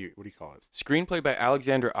what do you call it? Screenplay by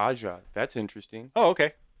Alexander Aja. That's interesting. Oh,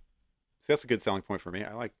 okay. See, that's a good selling point for me.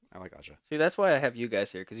 I like Aja. See, that's why I have you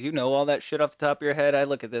guys here because you know all that shit off the top of your head. I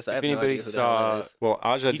look at this. I have no idea who the hell that is. Well,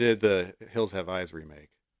 Aja did the Hills Have Eyes remake.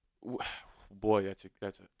 Boy, that's a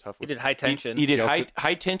tough one. He did High Tension. He did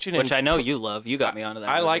high Tension, which I know you love. You got me onto that.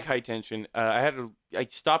 I movie. like High Tension. I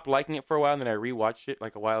stopped liking it for a while, and then I rewatched it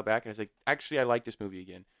like a while back, and I was like, actually, I like this movie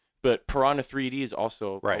again. But Piranha 3D is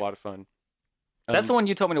also a lot of fun. That's the one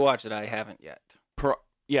you told me to watch that I haven't yet.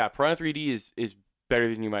 Piranha 3D is better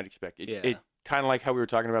than you might expect. It kind of like how we were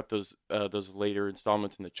talking about those later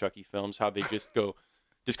installments in the Chucky films, how they just go,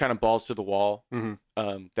 just kind of balls to the wall.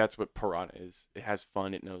 Mm-hmm. That's what Piranha is. It has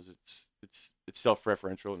fun. It knows it's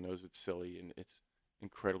self-referential. It knows it's silly, and it's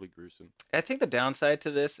incredibly gruesome. I think the downside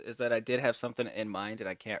to this is that I did have something in mind, and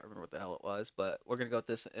I can't remember what the hell it was, but we're gonna go with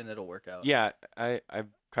this, and it'll work out. Yeah, I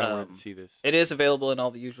kind of wanted to see this. It is available in all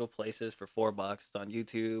the usual places for $4. It's on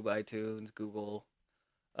YouTube, iTunes, Google.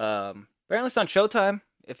 Apparently it's on Showtime.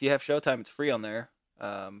 If you have Showtime, it's free on there.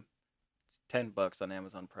 $10 on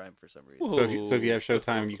Amazon Prime for some reason. So if you have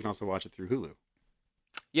Showtime, you can also watch it through Hulu.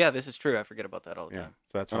 Yeah, this is true. I forget about that all the time.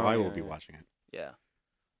 So that's how I will be watching it. Yeah.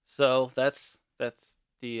 So that's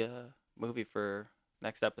the movie for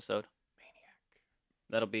next episode. Maniac.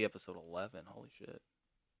 That'll be episode 11. Holy shit.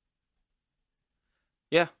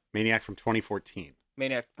 Yeah. Maniac from 2014.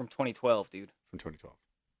 Maniac from 2012, dude. From 2012.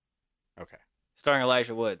 Okay. Starring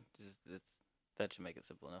Elijah Wood. That should make it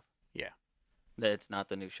simple enough. Yeah. It's not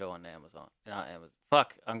the new show on Amazon. Not Amazon.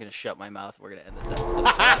 Fuck. I'm going to shut my mouth. We're going to end this episode.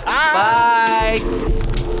 Bye.